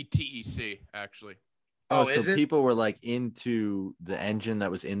think it's VTEC actually. Oh, so is it? people were like into the engine that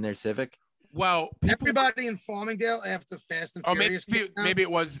was in their Civic. Well, people, Everybody in Farmingdale after Fast and Furious. came out, maybe it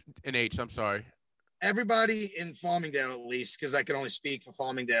was an H. I'm sorry. everybody in Farmingdale, at least, because I can only speak for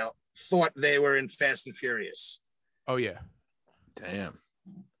Farmingdale, thought they were in Fast and Furious. Oh yeah, Damn.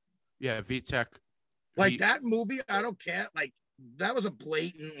 yeah. VTEC. Like that movie, I don't care. Like that was a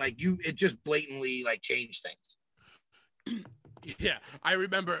blatant, it just blatantly like changed things. Yeah, I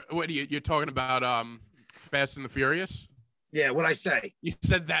remember. What you're talking about? Fast and the Furious. Yeah, what I say? You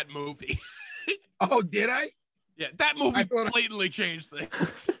said that movie. Oh, did I? Yeah, that movie I thought I- blatantly changed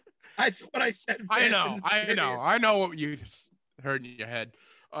things. I thought I said. I Fast know, and I know, Furious. I know what you just heard in your head.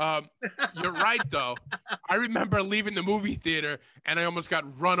 You're right though. I remember leaving the movie theater and I almost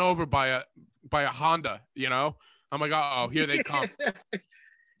got run over by a Honda. You know, I'm like, oh, here they come.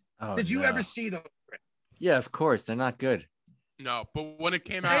 Oh, Did you no. ever see them? Yeah, of course. They're not good. No, but when it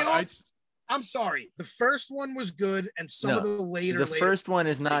came They out, don't- I'm sorry. The first one was good, and some No, of the later. The first one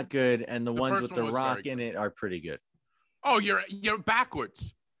is not good, and the ones first with one the was rock very in it are pretty good. oh, you're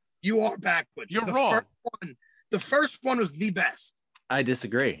backwards. You are backwards. You're wrong. The first one was the best. I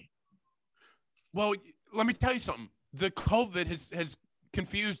disagree. Well, let me tell you something. The COVID has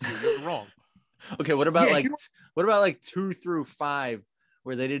confused you. You're wrong. Okay, what about Yeah, like you- what about like 2 through 5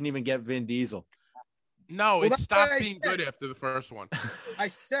 where they didn't even get Vin Diesel. No, Well, it that's stopped what I being said. good after the first one. I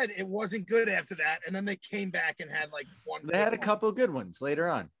said it wasn't good after that, and then they came back and had like one. They had a good one. couple good ones later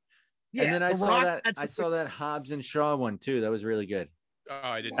on. Yeah, And then I The saw Rock that had I some saw that Hobbs and Shaw one too. That was really good. Oh,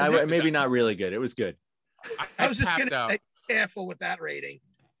 I didn't. Was it? Maybe not really good. It was good. I was just tapped gonna out. be careful with that rating.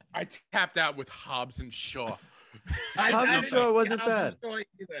 I tapped out with Hobbs and Shaw. I Hobbs and didn't Shaw see wasn't Hobbs and bad. Shaw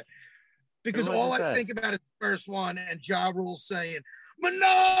either. Because It all wasn't I bad. think about is the first one and Ja Rule saying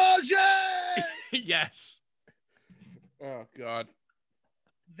Menage. Yes. Oh God.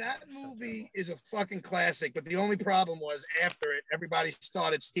 That movie is a fucking classic, but the only problem was after it, everybody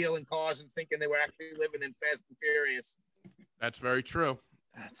started stealing cars and thinking they were actually living in Fast and Furious. That's very true.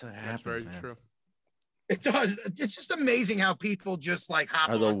 That's what That's happens, very man. true. It does. It's just amazing how people just like hop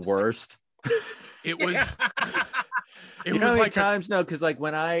Are the on to worst. It was. something. It You know was how many like times no, because like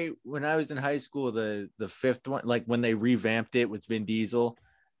when I was in high school, the fifth one, like when they revamped it with Vin Diesel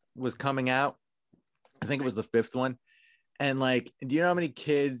was coming out. I think it was the fifth one. And like, do you know how many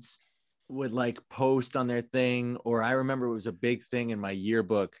kids would like post on their thing? Or I remember it was a big thing in my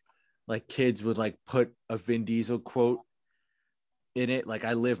yearbook. Like kids would like put a Vin Diesel quote in it. Like,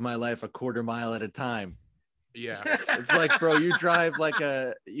 I live my life a quarter mile at a time. yeah. It's like, bro, you drive like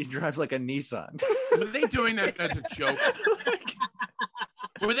a Nissan. Were they doing that as a joke?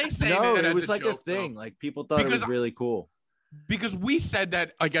 Were they saying No, that it as was like a joke, though? thing. Like people thought it Because was really cool. Because we said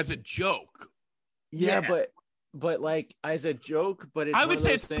that like as a joke. Yeah, Yeah. but like as a joke, but it's I one would of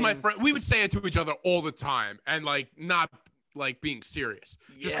say those it to my things- friend. We would say it to each other all the time, and like not like being serious,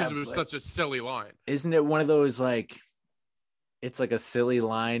 just Yeah, because it was but such a silly line. Isn't it one of those like it's like a silly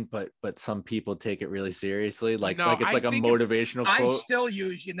line, but some people take it really seriously? Like No, like it's I like a think it- motivational I quote. still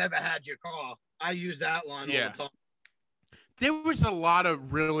use "You never had your car." I use that line all Yeah. the time. There was a lot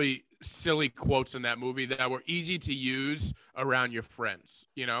of really silly quotes in that movie that were easy to use around your friends.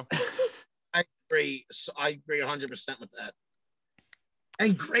 You know, I agree 100% with that.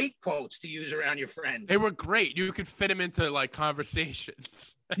 And great quotes to use around your friends. they were great. You could fit them into like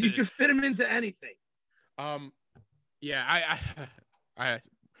conversations. You could fit them into anything. Yeah, I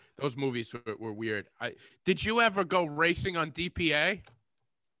those movies were weird. Did you ever go racing on DPA?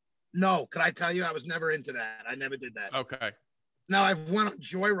 No, could I tell you, I was never into that. I never did that. Okay. Now I've went on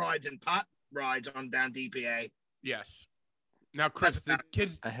joyrides and pot rides on down DPA. Yes. Now, Chris, the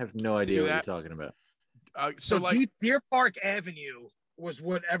kids. I have no idea Do what that. you're talking about. So like, Deer Park Avenue was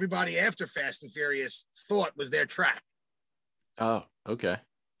what everybody after Fast and Furious thought was their track. Oh, okay.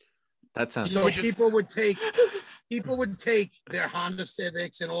 That sounds So would just- people would take their Honda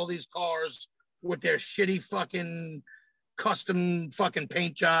Civics and all these cars with their shitty fucking custom fucking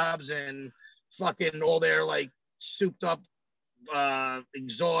paint jobs and fucking all their like souped up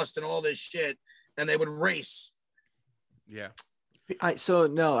exhaust and all this shit, and they would race. yeah.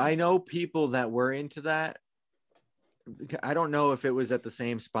 I know people that were into that. I don't know if it was at the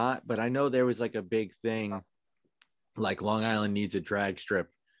same spot, but I know there was like a big thing, like Long Island needs a drag strip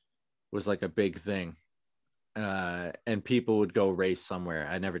was like a big thing. And people would go race somewhere.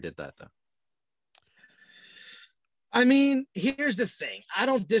 I never did that though. I mean, here's the thing. I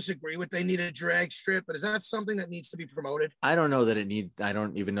don't disagree with they need a drag strip, but is that something that needs to be promoted? I don't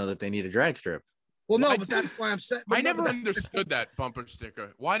even know that they need a drag strip. Well, no, Why but do- that's why I'm saying. I never understood that bumper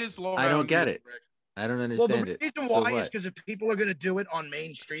sticker. Why does Long I don't Island get need a it. drag- I don't Well, the understand it. reason So why is what? because if people are going to do it on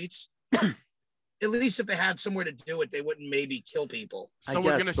main streets, at least if they had somewhere to do it, they wouldn't maybe kill people. I So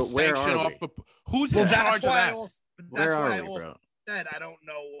we're guess, gonna but where sanction are off we? who's Well, in charge that's of why that? I also, Where that's are why I we, also bro? said I don't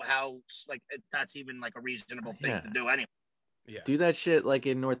know how like that's even like a reasonable thing Yeah. to do anyway. Yeah. Do that shit like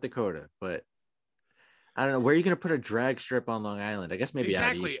in North Dakota, but I don't know. Where are you going to put a drag strip on Long Island? I guess maybe out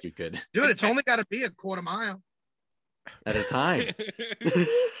Exactly. east you could Dude, it's only got to be a quarter mile. at a time.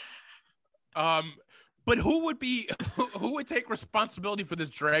 But who would take responsibility for this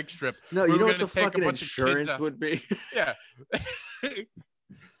drag strip? No, We you were know what gonna the take a fucking bunch of kids insurance out. would be? Yeah.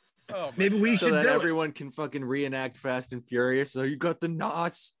 Oh, my Maybe we God. So should that do it. everyone can fucking reenact Fast and Furious. So you got the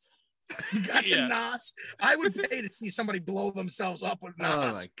NOS. You got Yeah. the NOS. I would pay to see somebody blow themselves up with Oh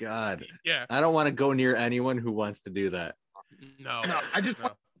NOS. my god. Yeah. I don't want to go near anyone who wants to do that. No. No, I just no.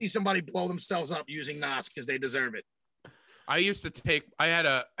 want to see somebody blow themselves up using NOS because they deserve it. I had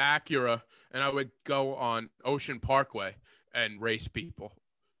a Acura and I would go on Ocean Parkway and race people.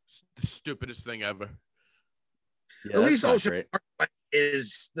 It's the stupidest thing ever. Yeah, At that's least not Ocean great. Parkway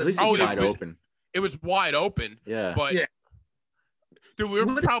is At least Oh, it's it wide was- open. It was wide open, Yeah. but Yeah. dude, we were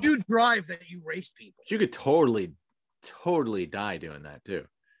What did probably you drive that you race people? You could totally die doing that too.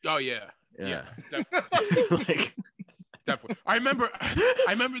 oh yeah. Yeah. Definitely. Like definitely. I remember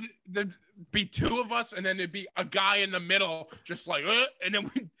there'd be two of us, and then there'd be a guy in the middle, just like, and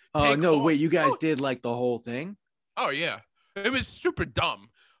then we. Oh no! off. Wait, you guys did like the whole thing? Oh yeah, it was super dumb.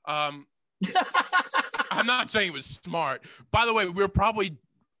 I'm not saying it was smart. By the way, we were probably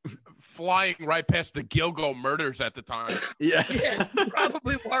flying right past the Gilgo murders at the time. Yeah. Yeah,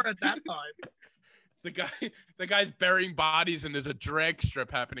 probably were at that time. The guy's burying bodies, and there's a drag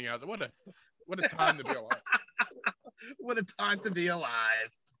strip happening out. What a time to be alive. What a time to be alive.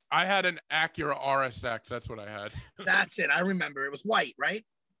 I had an Acura RSX. That's what I had. That's it. I remember. It was white, right?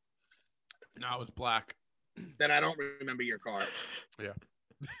 No, it was black. Then I don't remember your car. Yeah.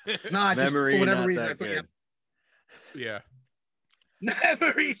 No, just Memory for whatever not reason, that I thought good. Yeah.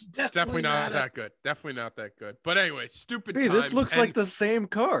 Memories Definitely not that good. Definitely not that good. But anyway, stupid Hey, times. this looks like the same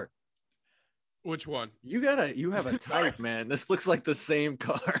car. Which one? You have a type, man. This looks like the same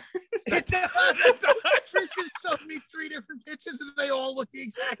car. It does. Chris has showed me 3 different pictures, and they all look the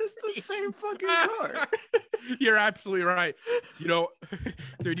exact It's the same. same fucking car. You're absolutely right. You know,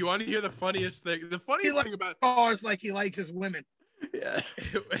 dude, you want to hear the funniest thing? The funniest thing about Cars like he likes his women. Yeah.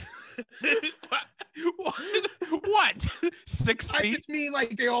 what? 6 I feet? just mean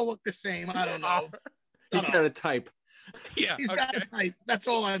like they all look the same. I don't know. He's got a type. Yeah. He's got a type. That's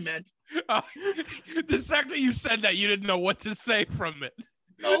all I meant. The second you said that, you didn't know what to say from it.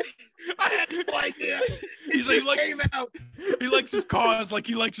 Nope. I had no idea. It He's just like- came out. He likes his cars like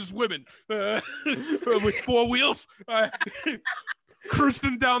he likes his women. With 4 wheels,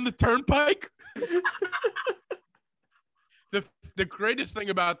 cruising down the turnpike. The greatest thing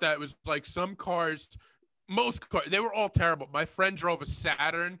about that was like some cars, most cars, they were all terrible. My friend drove a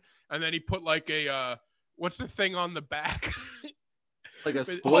Saturn, and then he put like a what's the thing on the back? Like a Oh,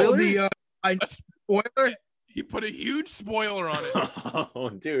 spoiler? the spoiler. He put a huge spoiler on it. Oh,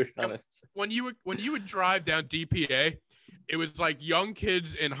 dude. When you would drive down DPA, it was like young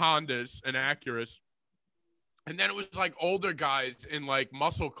kids in Hondas and Acuras, and then it was like older guys in like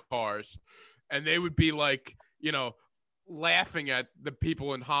muscle cars, and they would be like, you know, laughing at the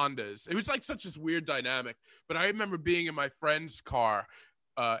people in Hondas. It was like such this weird dynamic. But I remember being in my friend's car,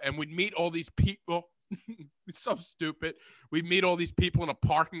 and we'd meet all these people. It's so stupid. We'd meet all these people in a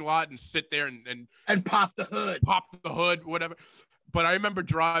parking lot and sit there And pop the hood. pop the hood, whatever. But I remember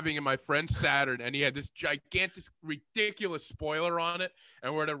driving in my friend's Saturn, and he had this gigantic, ridiculous spoiler on it,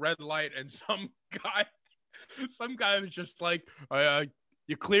 and we're at a red light, and some guy was just like,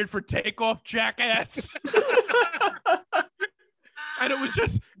 "You cleared for takeoff, jackass." And it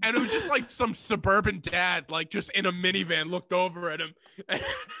was just like some suburban dad, like just in a minivan, looked over at him,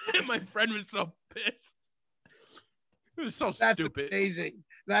 and my friend was so pissed. It was so That's stupid. amazing.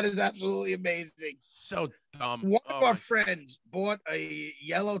 That is absolutely amazing. So dumb. One of Oh, our my- friends bought a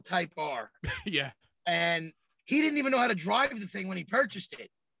yellow Type R, yeah. and he didn't even know how to drive the thing when he purchased it.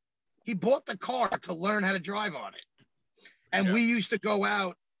 He bought the car to learn how to drive on it. And Yeah. we used to go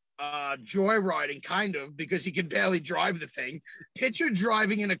out joyriding, kind of, because he could barely drive the thing. Picture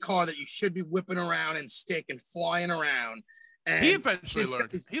driving in a car that you should be whipping around and stick and flying around. And He eventually this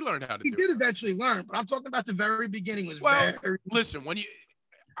learned. guy- He learned how to He do did it. eventually learn, but I'm talking about the very beginning was Well, very Listen, when you,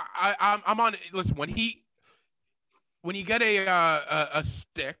 I'm on. Listen, when you get a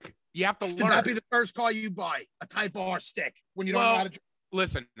stick, you have to Should learn. that be the first car you buy? A Type R stick when you don't know how to drive?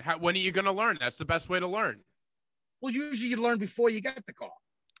 Listen, when are you going to learn? That's the best way to learn. Well, usually you learn before you get the car.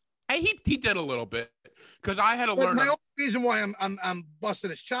 Hey, he did a little bit because I had to But learn. my only reason why I'm busting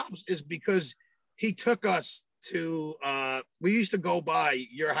his chops is because he took us to we used to go by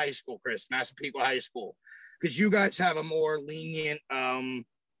your high school, Chris, Massapequa High School, because you guys have a more lenient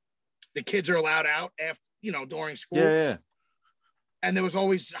the kids are allowed out after during school, Yeah. and there was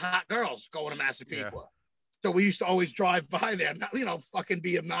always hot girls going to Massapequa. So we used to always drive by there, not, fucking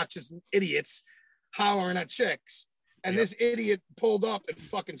be obnoxious idiots hollering at chicks. And this idiot pulled up and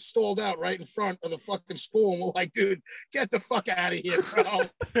fucking stalled out right in front of the fucking school. And we're like, dude, get the fuck out of here, bro.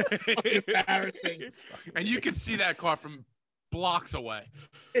 Fucking embarrassing. And you can see that car from blocks away.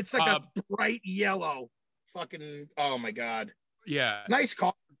 It's like a bright yellow fucking, oh my God. Yeah. Nice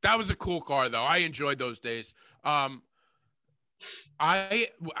car. That was a cool car, though. I enjoyed those days.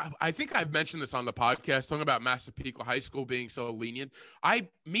 I think I've mentioned this on the podcast, talking about Massapequa High School being so lenient.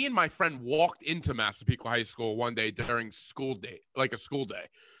 Me and my friend walked into Massapequa High School one day during school day, like a school day.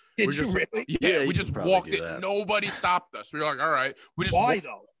 Did We're you just- really? Yeah, Yeah, we you just could probably walked do in. that. Nobody stopped us. We were like, all right. We just Why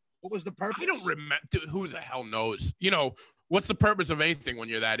though? What was the purpose? I don't remember. Who the hell knows? What's the purpose of anything when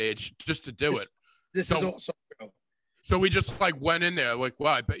you're that age? Just to do it. This So- is also true. So we just like went in there, like,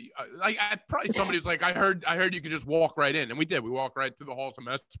 well, but I probably somebody was like, I heard you could just walk right in, and we did. We walked right through the halls of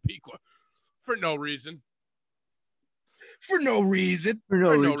Massapequa for no reason. for no reason. For no,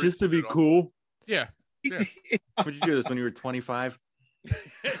 For no just to reason be at all. cool. Yeah. Yeah. Would you do this when you were 25?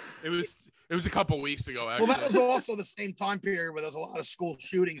 It was a couple weeks ago, Well, actually. that was also the same time period where there was a lot of school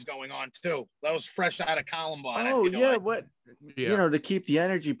shootings going on too. That was fresh out of Columbine. I Oh feel yeah, like. what Yeah. to keep the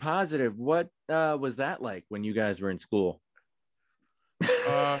energy positive. What was that like when you guys were in school?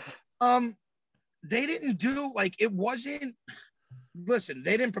 They didn't do like it wasn't. Listen,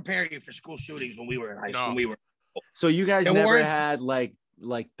 they didn't prepare you for school shootings when we were in high school. No. When we were. So you guys There never weren't- had like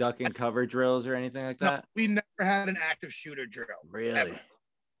duck and cover drills or anything like No, that? we never had an active shooter drill. Really? Ever.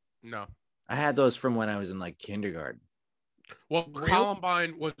 No. I had those from when I was in like kindergarten. Well, Really?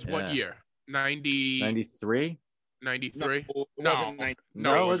 Columbine was what Yeah. year? 90, 93? 93? No, it No. wasn't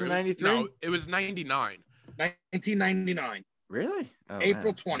No, it wasn't was- 93? No, it was 99. 1999. Really? Oh, April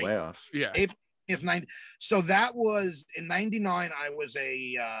man, 20. Way off. Yeah. If 90, so that was in 99. I was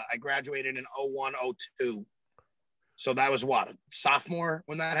I graduated in 01, 02. So that was what, a sophomore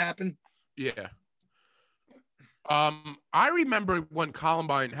when that happened? Yeah. I remember when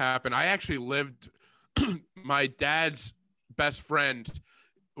Columbine happened, I actually lived my dad's best friend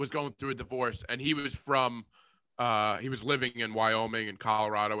was going through a divorce, and he was from he was living in Wyoming and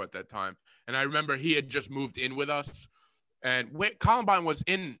Colorado at that time. And I remember he had just moved in with us, and Columbine was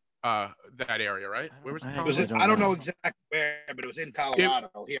in that area, right? Where was I Was Columbine? it? don't I don't know. know exactly where, but it was in Colorado.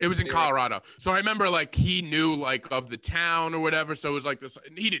 It was in Colorado. So I remember like he knew like of the town or whatever. So it was like this,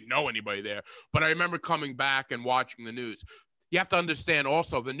 he didn't know anybody there. But I remember coming back and watching the news. You have to understand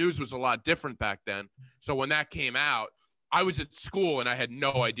also the news was a lot different back then. So when that came out, I was at school and I had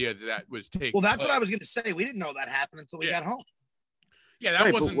no idea that was taking Well, that's place. what I was going to say. We didn't know that happened until we Yeah. got home. Yeah, that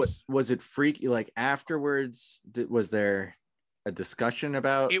Right, but wasn't was it freaky? Like afterwards, was there a discussion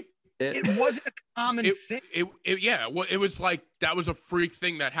about It- it? It wasn't a common thing. yeah, well, it was like that was a freak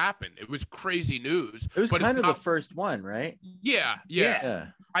thing that happened. It was crazy news. It was but kind it's of the not- first one, right? Yeah. Yeah.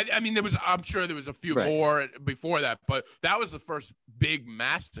 I mean, I'm sure there was a few Right. more before that, but that was the first big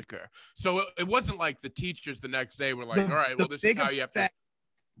massacre. So it wasn't like the teachers the next day were like, all right, well, this is big how you have to. effect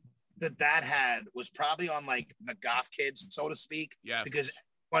that had was probably on like the goth kids, so to speak, Yeah. because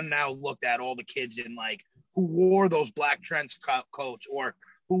one now looked at all the kids in like who wore those black trench coats or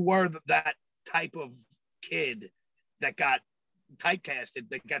who were that type of kid that got typecasted,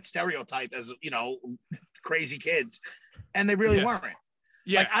 that got stereotyped as, crazy kids, and they really Yeah. weren't.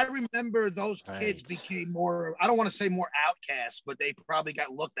 Yeah. Like I remember those kids Right. became more, I don't want to say more outcasts, but they probably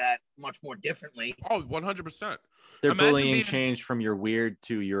got looked at much more differently. Oh, 100%. Their Imagine bullying being- changed from you're weird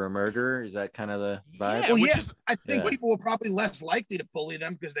to you're a murderer. Is that kind of the vibe? Yeah, Well, which yeah, is I think Yeah. people were probably less likely to bully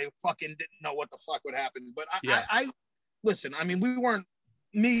them because they fucking didn't know what the fuck would happen. But Yeah. I listen, I mean,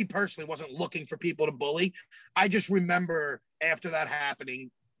 me personally wasn't looking for people to bully. I just remember after that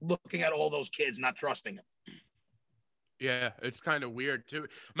happening, looking at all those kids, not trusting them. Yeah, it's kind of weird too.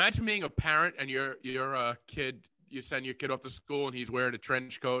 Imagine being a parent and you're a kid. You send your kid off to school and he's wearing a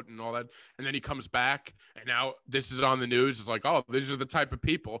trench coat and all that, and then he comes back and now this is on the news. It's like, oh, these are the type of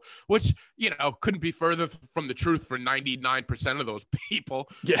people, which couldn't be further from the truth for 99% of those people.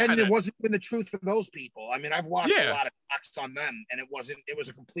 Yeah. And it wasn't even the truth for those people. I mean, I've watched Yeah. a lot of docs on them, and it was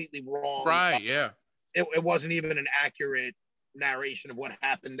a completely wrong. Right? Yeah. It wasn't even an accurate narration of what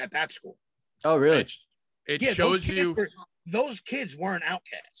happened at that school. Oh, really? It Yeah, shows you. Those kids weren't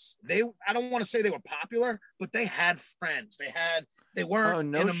outcasts. I don't want to say they were popular, but they had friends. They weren't. Oh,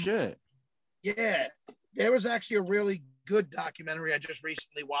 no shit. Yeah, there was actually a really good documentary I just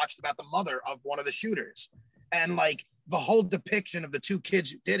recently watched about the mother of one of the shooters, and like the whole depiction of the two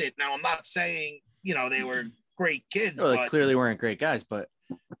kids who did it. Now, I'm not saying they were great kids, Well, they but clearly weren't great guys, but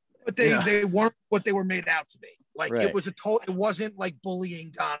they yeah. they weren't what they were made out to be. Like Right. it wasn't like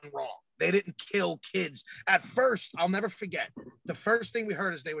bullying gone wrong. They didn't kill kids. At first, I'll never forget. The first thing we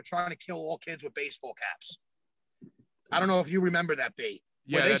heard is they were trying to kill all kids with baseball caps. I don't know if you remember that, B.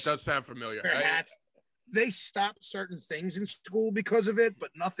 Yeah, Where they that does sound familiar. Their hats. They stopped certain things in school because of it, but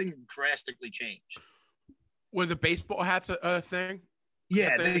nothing drastically changed. Were the baseball hats a thing?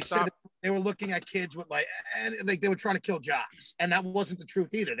 Yeah, They they said stopped- that they were looking at kids with and they were trying to kill jocks, and that wasn't the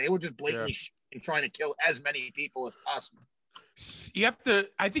truth either. They were just blatantly trying to kill as many people as possible. You have to.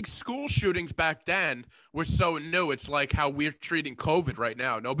 I think school shootings back then were so new. It's like how we're treating COVID right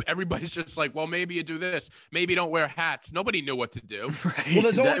now. No, everybody's just like, well, maybe you do this, maybe you don't wear hats. Nobody knew what to do. right. Well,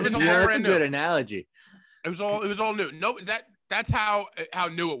 there's always- it was all that's a brand good new. analogy. It was all new. No, that's how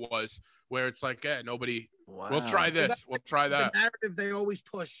new it was. Where it's like, yeah, nobody. Wow. We'll try this. We'll try that. The narrative they always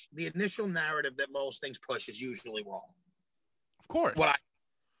push, the initial narrative that most things push, is usually wrong. Of course.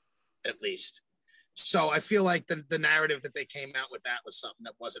 At least. So I feel like the narrative that they came out with that was something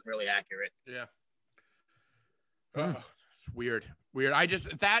that wasn't really accurate. Yeah. Hmm. weird.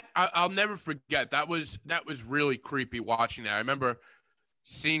 I'll never forget. That was really creepy watching that. I remember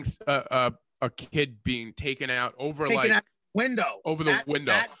seeing a kid being taken out over Taken like out window. over the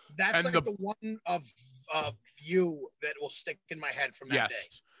window. That's And like the one of view that will stick in my head from that Yes. day.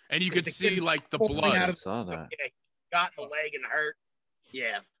 And you Because could the kid see like the falling blood. out I of- saw that. Yeah, got in the leg and hurt.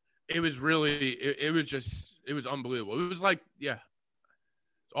 Yeah. It was really it was unbelievable. It was like, yeah.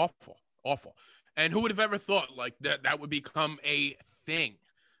 It's awful. Awful. And who would have ever thought like that would become a thing?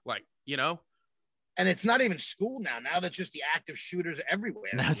 Like, you know? And it's not even school now. Now that's just the active shooters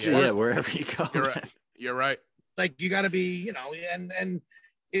everywhere. That's Yeah. wherever you go. You're right. You're right. Like you got to be, and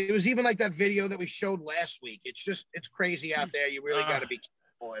it was even like that video that we showed last week. It's crazy out there. You really got to be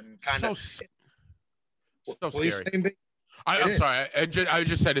careful and kind of. So What are you scary. saying, Big? I'm is. sorry. I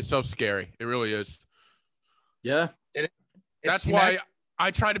just said it's so scary. It really is. Yeah. That's why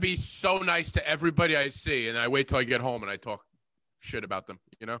I try to be so nice to everybody I see, and I wait till I get home and I talk shit about them.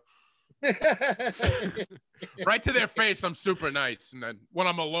 You know, right to their face, I'm super nice, and then when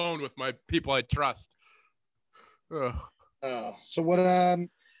I'm alone with my people I trust. Ugh. So what?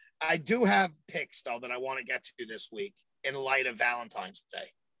 I do have picks though that I want to get to this week in light of Valentine's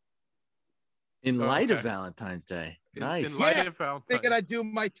Day. In light of Okay. Valentine's Day. In Nice. light Yeah. of Valentine's. Figured I'd do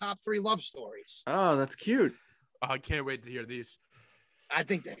my top 3 love stories. Oh, that's cute. I can't wait to hear these. I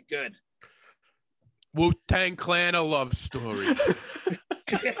think they're good. Wu-Tang Clan, a love story.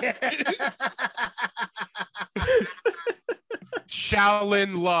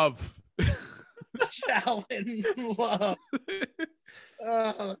 Shaolin love. Shaolin love.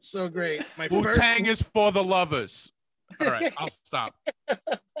 Oh, that's so great. My Wu-Tang first. is for the lovers. All right, I'll stop.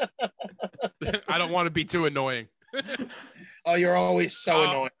 I don't want to be too annoying. Oh, you're always so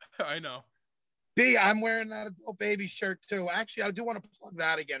annoying. I know. B, I'm wearing that adult baby shirt too. Actually, I do want to plug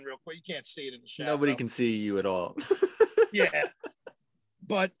that again real quick. You can't see it in the shadow. Nobody can see you at all. Yeah.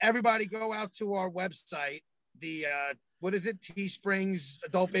 But everybody go out to our website. The what is it? Teesprings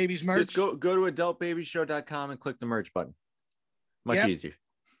Adult Babies merch. Just go to adultbabyshow.com and click the merch button. Much Yep. easier.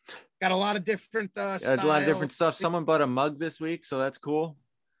 Got a lot of different A lot of different stuff. Someone bought a mug this week, so that's cool.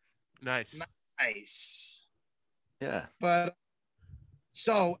 Nice. Nice. Yeah. But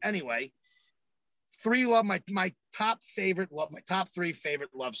so anyway, my top 3 favorite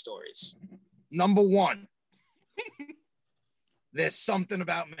love stories. Number 1. There's Something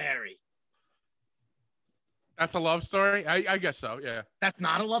About Mary. That's a love story? I guess so, yeah. That's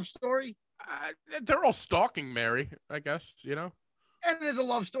not a love story, They're all stalking Mary, I guess, you know? and there's a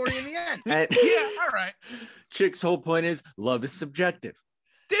love story in the end. And Yeah, all right. Chick's whole point is love is subjective.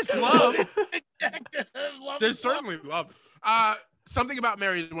 This love. Love There's is love. certainly love. Something About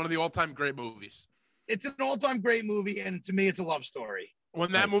Mary is one of the all-time great movies. It's an all-time great movie, and to me, it's a love story.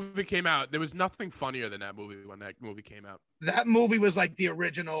 When that Nice. movie came out, there was nothing funnier than that movie when that movie came out. That movie was like the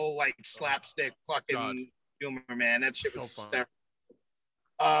original, like slapstick fucking God. humor, man. That shit was So hysterical.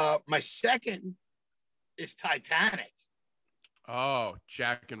 My second is Titanic. Oh,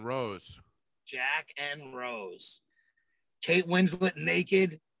 Jack and Rose. Jack and Rose. Kate Winslet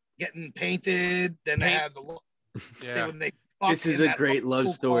naked, getting painted. Then they Paint- have the Yeah. when they This fuck is in a that great love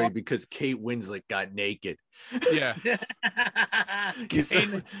pool story club. because Kate Winslet got naked. Yeah.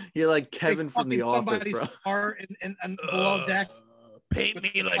 You're like They Kevin from The fucking Office, somebody's bro. car and below deck. Paint With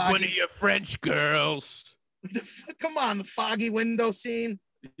me the like one of foggy- your French girls. Come on, the foggy window scene.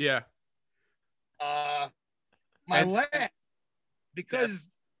 Yeah. My And- last, because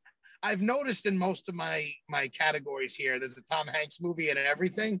I've noticed in most of my categories here, there's a Tom Hanks movie and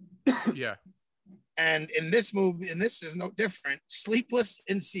everything. Yeah. And in this movie, and this is no different, Sleepless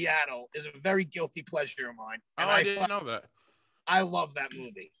in Seattle is a very guilty pleasure of mine. Oh, And I didn't know that. I love that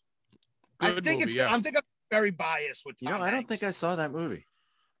movie. Good I think movie, it's yeah. I'm very biased with You Tom know, I don't Hanks. think I saw that movie.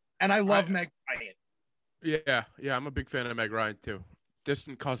 And I love Meg Ryan. Yeah, I'm a big fan of Meg Ryan too.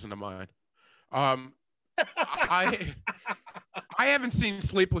 Distant cousin of mine. I haven't seen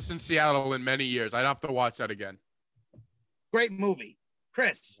Sleepless in Seattle in many years. I'd have to watch that again. Great movie.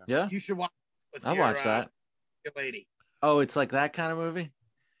 Chris, Yeah, you should watch it with I'll your, watch that. your lady. Oh, it's like that kind of movie.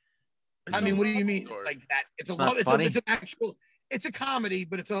 I It's mean, a what do you love mean? It's story. like that. It's a Not love. funny? It's an actual. It's a comedy,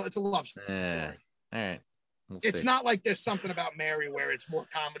 but it's a love story. Yeah. All right. We'll It's see. not like there's something about Mary where it's more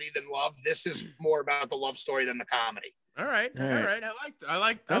comedy than love. This is more about the love story than the comedy. All right. All right. I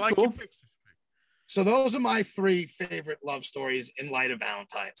like That's your cool. picks this week. So those are my 3 favorite love stories in light of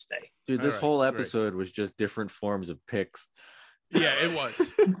Valentine's Day. Dude, All this right, whole great. episode was just different forms of picks. Yeah, it was.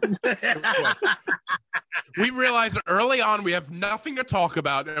 We realized early on we have nothing to talk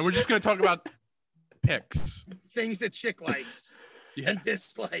about, and we're just going to talk about picks. Things that chick likes Yeah. and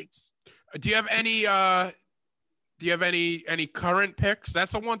dislikes. Do you have any Do you have any current picks?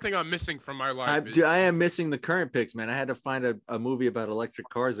 That's the one thing I'm missing from my life. I am missing the current picks, man. I had to find a movie about electric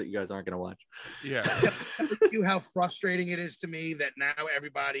cars that you guys aren't going to watch. Yeah. You how frustrating it is to me that now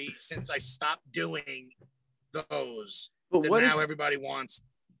everybody, since I stopped doing those, But that what now if, everybody wants.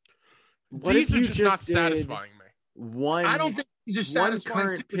 what These if are you just not did satisfying me. one? I don't think these are one satisfying.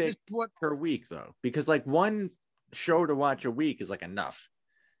 current Too, but this pick is what per week, though, because like one show to watch a week is like enough.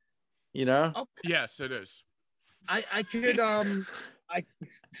 You know? okay. Yes, it is. I could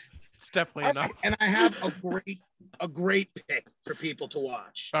It's definitely enough. and I have a great pick for people to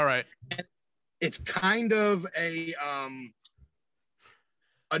watch. All right. It's kind of a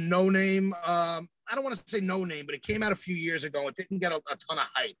no name. I don't want to say no name, but it came out a few years ago. It didn't get a ton of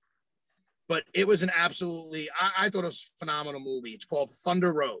hype, but it was an absolutely. I thought it was a phenomenal movie. It's called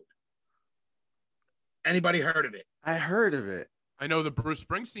Thunder Road. Anybody heard of it? I heard of it. I know the Bruce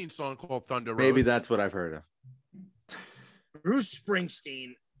Springsteen song called Thunder Road. Maybe that's what I've heard of. Bruce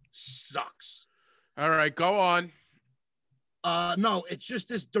Springsteen sucks. All right, go on. No, it's just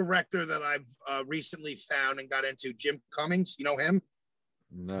this director that I've recently found and got into, Jim Cummings. You know him?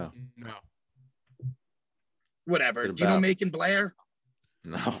 No. No. Whatever. What Do you know about? Macon Blair?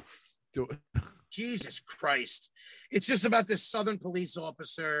 No. Do it. Jesus Christ. It's just about this Southern police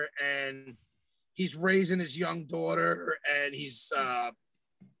officer, and he's raising his young daughter, and he's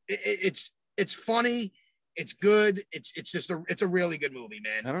it's funny, it's good, it's a really good movie,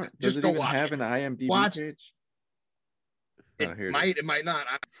 man. I don't. Just Does it go even watch have it. an IMDb Watch- page? It Oh, here it might, it might not.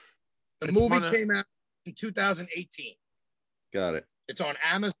 The It's movie one of- came out in 2018. Got it. It's on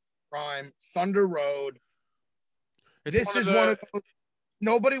Amazon Prime. Thunder Road. It's This is the- one of those.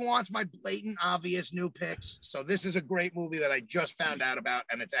 Nobody wants my blatant, obvious new picks. So this is a great movie that I just found out about,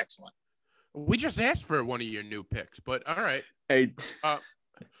 and it's excellent. We just asked for one of your new picks, but all right. Hey,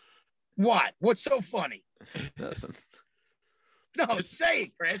 What? What's so funny? nothing. No, say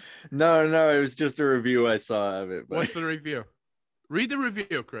it, Chris. No, it was just a review I saw of it. But What's the review? Read the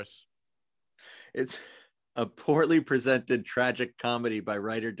review, Chris. it's a poorly presented tragic comedy by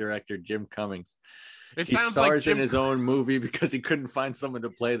writer-director Jim Cummings. It He sounds like stars Jim. in his own movie because he couldn't find someone to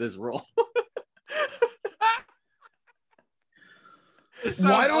play this role. It sounds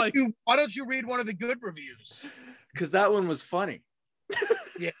Why like- don't you read one of the good reviews? Because that one was funny.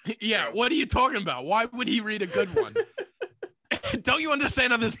 Yeah, what are you talking about? Why would he read a good one? Don't you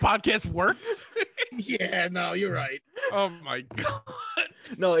understand how this podcast works? Yeah, no, you're right. Oh my god.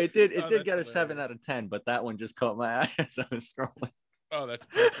 No, it did. It Oh, did get a that's 7 out of 10, but that one just caught my eye as I was scrolling. Oh, that's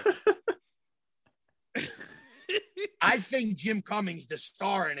perfect. I think Jim Cummings, the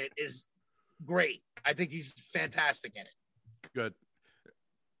star in it, is great. I think he's fantastic in it. Good.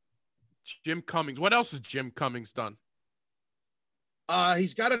 Jim Cummings. What else has Jim Cummings done?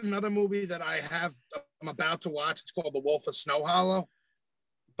 He's got another movie that I'm about to watch. It's called The Wolf of Snow Hollow,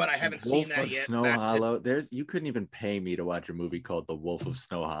 but I haven't seen Wolf that of yet. Snow Hollow. You couldn't even pay me to watch a movie called The Wolf of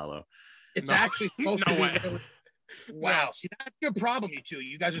Snow Hollow. It's No. actually supposed No to be way. really. Wow, see that's your problem, you two.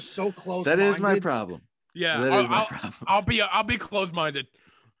 You guys are so close. That is my problem. Yeah, That is my problem. I'll be close-minded.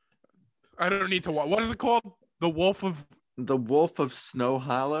 I don't need to watch. What is it called? The Wolf of. The Wolf of Snow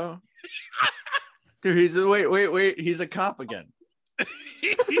Hollow. Dude, wait. He's a cop again.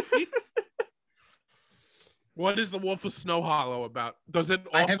 What is the Wolf of Snow Hollow about? Does it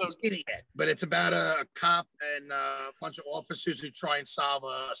I also? haven't seen it yet, but it's about a cop and a bunch of officers who try and solve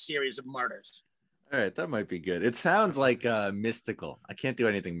a series of murders. All right, that might be good. It sounds like mystical. I can't do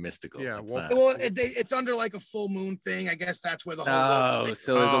anything mystical. Yeah, It's Wolf- not- Well, it's under like a full moon thing. I guess that's where the whole wolf Oh, thing.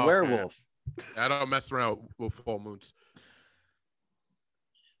 so there's Oh, a okay. werewolf. I don't mess around with full moons.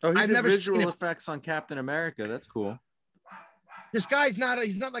 Oh, he I've did never seen visual it. effects on Captain America. That's cool. This guy's not.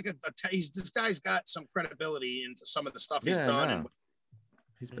 He's not like this guy's got some credibility into some of the stuff he's Yeah, done. no. And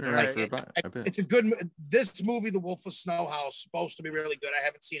He's been Like, around for a bit. it's a good. This movie, The Wolf of Snow Hollow, is supposed to be really good. I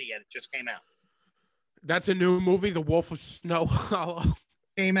haven't seen it yet. It just came out. That's a new movie, The Wolf of Snow Hollow.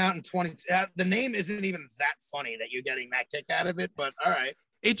 Came out in 20. The name isn't even that funny that you're getting that kick out of it, but all right.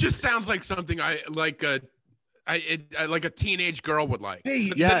 It just sounds like something I like like a teenage girl would like. Hey,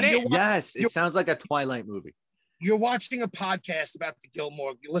 Yes, you're, yes. you're- It sounds like a Twilight movie. you're watching a podcast about the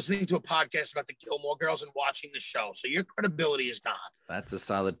Gilmore. You're listening to a podcast about the Gilmore Girls and watching the show, so your credibility is gone. That's a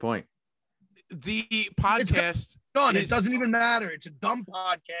solid point. The podcast. Done. It Is- doesn't even matter. It's a dumb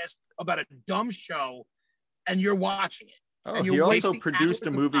podcast about a dumb show, and you're watching it. Oh, And he you're also wasting produced a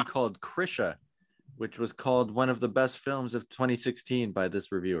hours of movie time. called Krisha, which was called one of the best films of 2016 by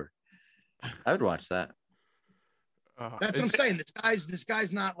this reviewer. I would watch that. That's what I'm saying. This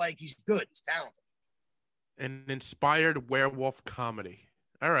guy's not like he's good. He's talented. An inspired werewolf comedy.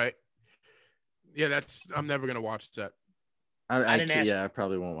 All right. Yeah, I'm never gonna watch that. I didn't ask. Yeah, I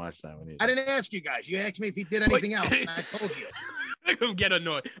probably won't watch that one either. I didn't ask you guys. You asked me if he did anything else, and I told you. I'm gonna get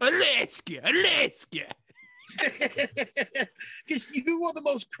annoyed. Alaska. Because you are the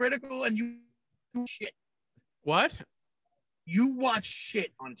most critical, and you shit. What? You watch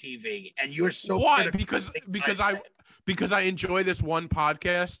shit on TV, and you're so. Why? critical Because I enjoy this one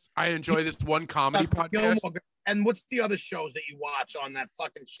podcast. I enjoy this one comedy podcast. And what's the other shows that you watch on that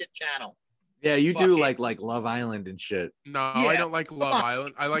fucking shit channel? Yeah, you do like Love Island and shit. No, Yeah, I don't like Love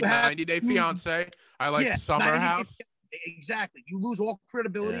Island. I like 90 Day Fiance. I like Summer House. Exactly. You lose all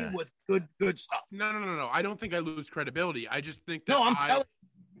credibility with good stuff. No. I don't think I lose credibility. I just think that I'm telling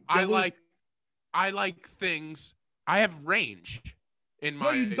you. I like things. I have range in my.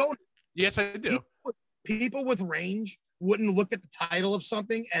 No, you don't. Yes, I do. People with range wouldn't look at the title of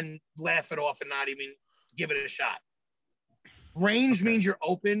something and laugh it off and not even give it a shot. Range means you're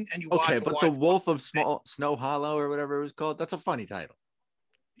open and you watch. Okay, but The Wolf of Snow Hollow or whatever it was called, that's a funny title.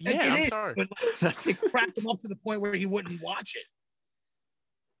 Yeah, I'm sorry. But it cracked him up to the point where he wouldn't watch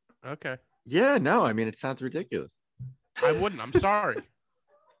it. Okay. Yeah, no, I mean, it sounds ridiculous. I wouldn't. I'm sorry.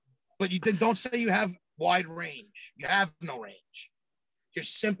 But you don't say you have wide range. You have no range. You're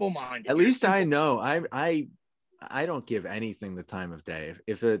simple-minded. At least I know. I don't give anything the time of day.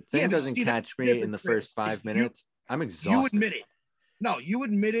 If a thing doesn't catch me in the first 5 minutes, I'm exhausted. You admit it. No, you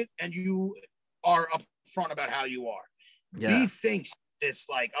admit it, and you are upfront about how you are. Yeah. He thinks it's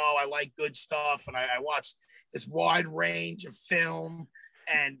like, oh, I like good stuff, and I watch this wide range of film,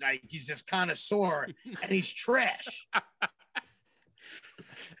 and like he's this connoisseur, and he's trash.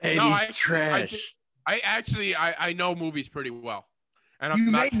 And No, he's trash. I know movies pretty well, and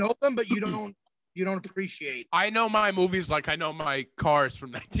You may know them, but you don't appreciate. I know my movies like I know my cars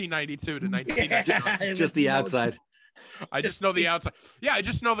from 1992 to 1999. Just the outside. I just know the outside. Yeah, I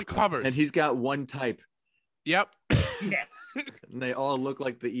just know the covers. And he's got one type. Yep. Yeah. And they all look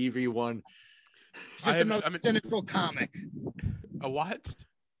like the EV1. It's just another cynical comic. A what?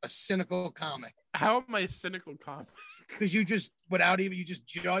 A cynical comic. How am I a cynical comic? Because you just, you just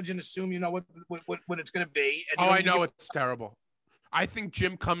judge and assume you know what it's going to be. And I know it's terrible. I think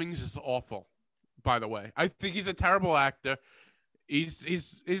Jim Cummings is awful. By the way, I think he's a terrible actor.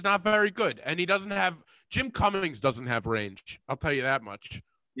 He's not very good, and Jim Cummings doesn't have range. I'll tell you that much.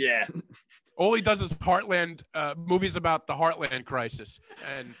 Yeah. All he does is Heartland movies about the Heartland crisis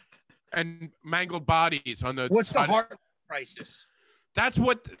and mangled bodies on the. What's the Heart Crisis? That's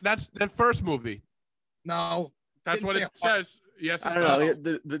the first movie. No. That's what it says. Yes, I don't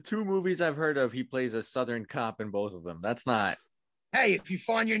know. The two movies I've heard of, he plays a Southern cop in both of them. That's not. Hey, if you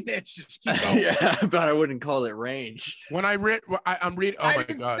find your niche, just keep going. Yeah, but I wouldn't call it range. When I'm reading. Oh I my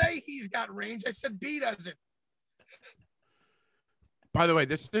didn't God. say he's got range. I said B doesn't. By the way,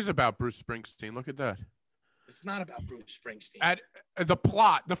 this is about Bruce Springsteen. Look at that. It's not about Bruce Springsteen. At the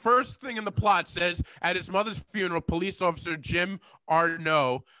plot, the first thing in the plot says, at his mother's funeral, police officer Jim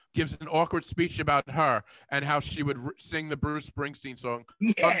Arno gives an awkward speech about her and how she would sing the Bruce Springsteen song.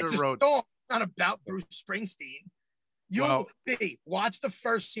 Yeah, Thunder it's a Road. song. It's not about Bruce Springsteen. Watch the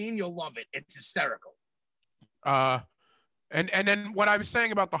first scene. You'll love it. It's hysterical. And then what I was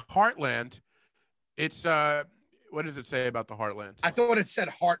saying about the Heartland, it's what does it say about the Heartland? I thought it said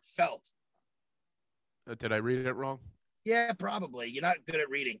heartfelt. Did I read it wrong? Yeah, probably. You're not good at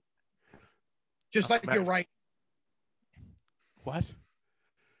reading. Just like you're right. What?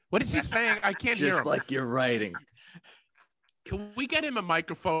 What is he saying? I can't hear him. Just like you're writing. Can we get him a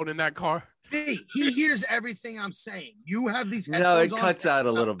microphone in that car? He hears everything I'm saying. You have these No, headphones it on. cuts out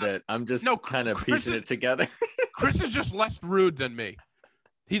a little bit. I'm just kind of piecing it together. Chris is just less rude than me.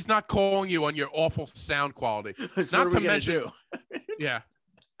 He's not calling you on your awful sound quality. That's not what to mention. do. Yeah.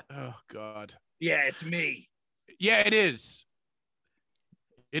 Oh God. Yeah, it's me. Yeah, it is.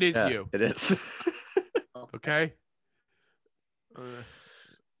 It is you. It is. Okay.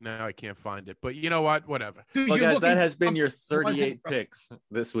 Now I can't find it, but you know what? Whatever. Well, guys, that has been your 38 picks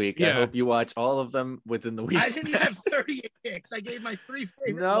this week. Yeah. I hope you watch all of them within the week. I didn't have 38 picks. I gave my 3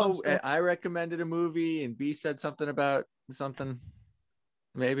 favorite. No, I recommended a movie, and B said something about something.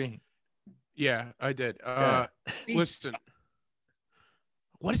 Maybe. Yeah, I did. Yeah. Listen.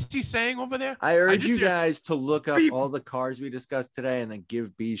 What is he saying over there? I urge you guys to look up all the cars we discussed today and then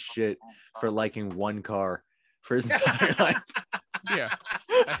give B shit for liking one car for his entire life. Yeah.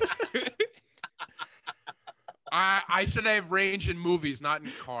 I said I have range in movies, not in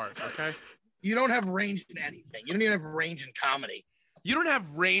cars, okay? You don't have range in anything. You don't even have range in comedy. You don't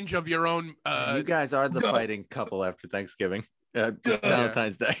have range of your own. You guys are the fighting couple after Thanksgiving.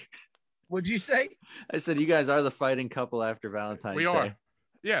 Valentine's Day. What'd you say? I said you guys are the fighting couple after Valentine's Day. We are.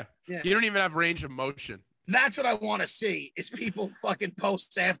 Yeah. Yeah. You don't even have range of motion. That's what I want to see is people fucking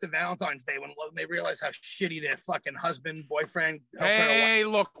posts after Valentine's Day when they realize how shitty their fucking husband, boyfriend, girlfriend, Hey,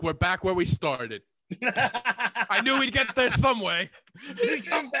 look, we're back where we started. I knew we'd get there some way. We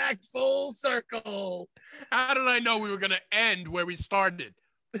come back full circle. How did I know we were going to end where we started?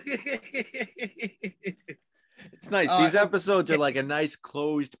 It's nice. These episodes are like a nice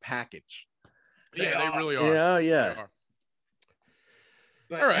closed package. Yeah, they really are. Yeah, They yeah. are.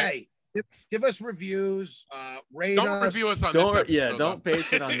 But All right. hey, give us reviews, rate Don't us. review us on this Don't episode. don't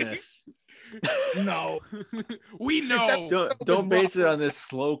base it on this. No, We know. Don't base it on this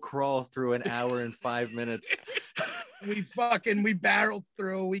slow crawl through an hour and 5 minutes. we barreled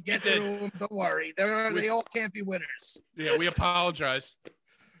through. We get We did. through them. Don't worry. They all can't be winners. Yeah, we apologize.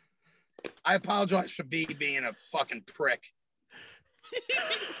 I apologize for being a fucking prick.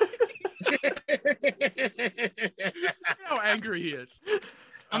 How angry he is.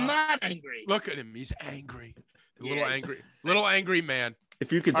 I'm not angry. Look at him. He's angry. A little Yeah, he's- angry. Little angry man.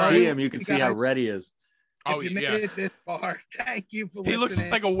 If you could All see right. him, you can You see how guys- red he is. Oh, If you made yeah. it this far, thank you for He looks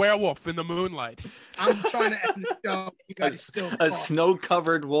listening. like a werewolf in the moonlight. I'm trying to end the show. You guys still A talk.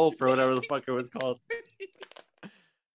 snow-covered wolf or whatever the fuck it was called.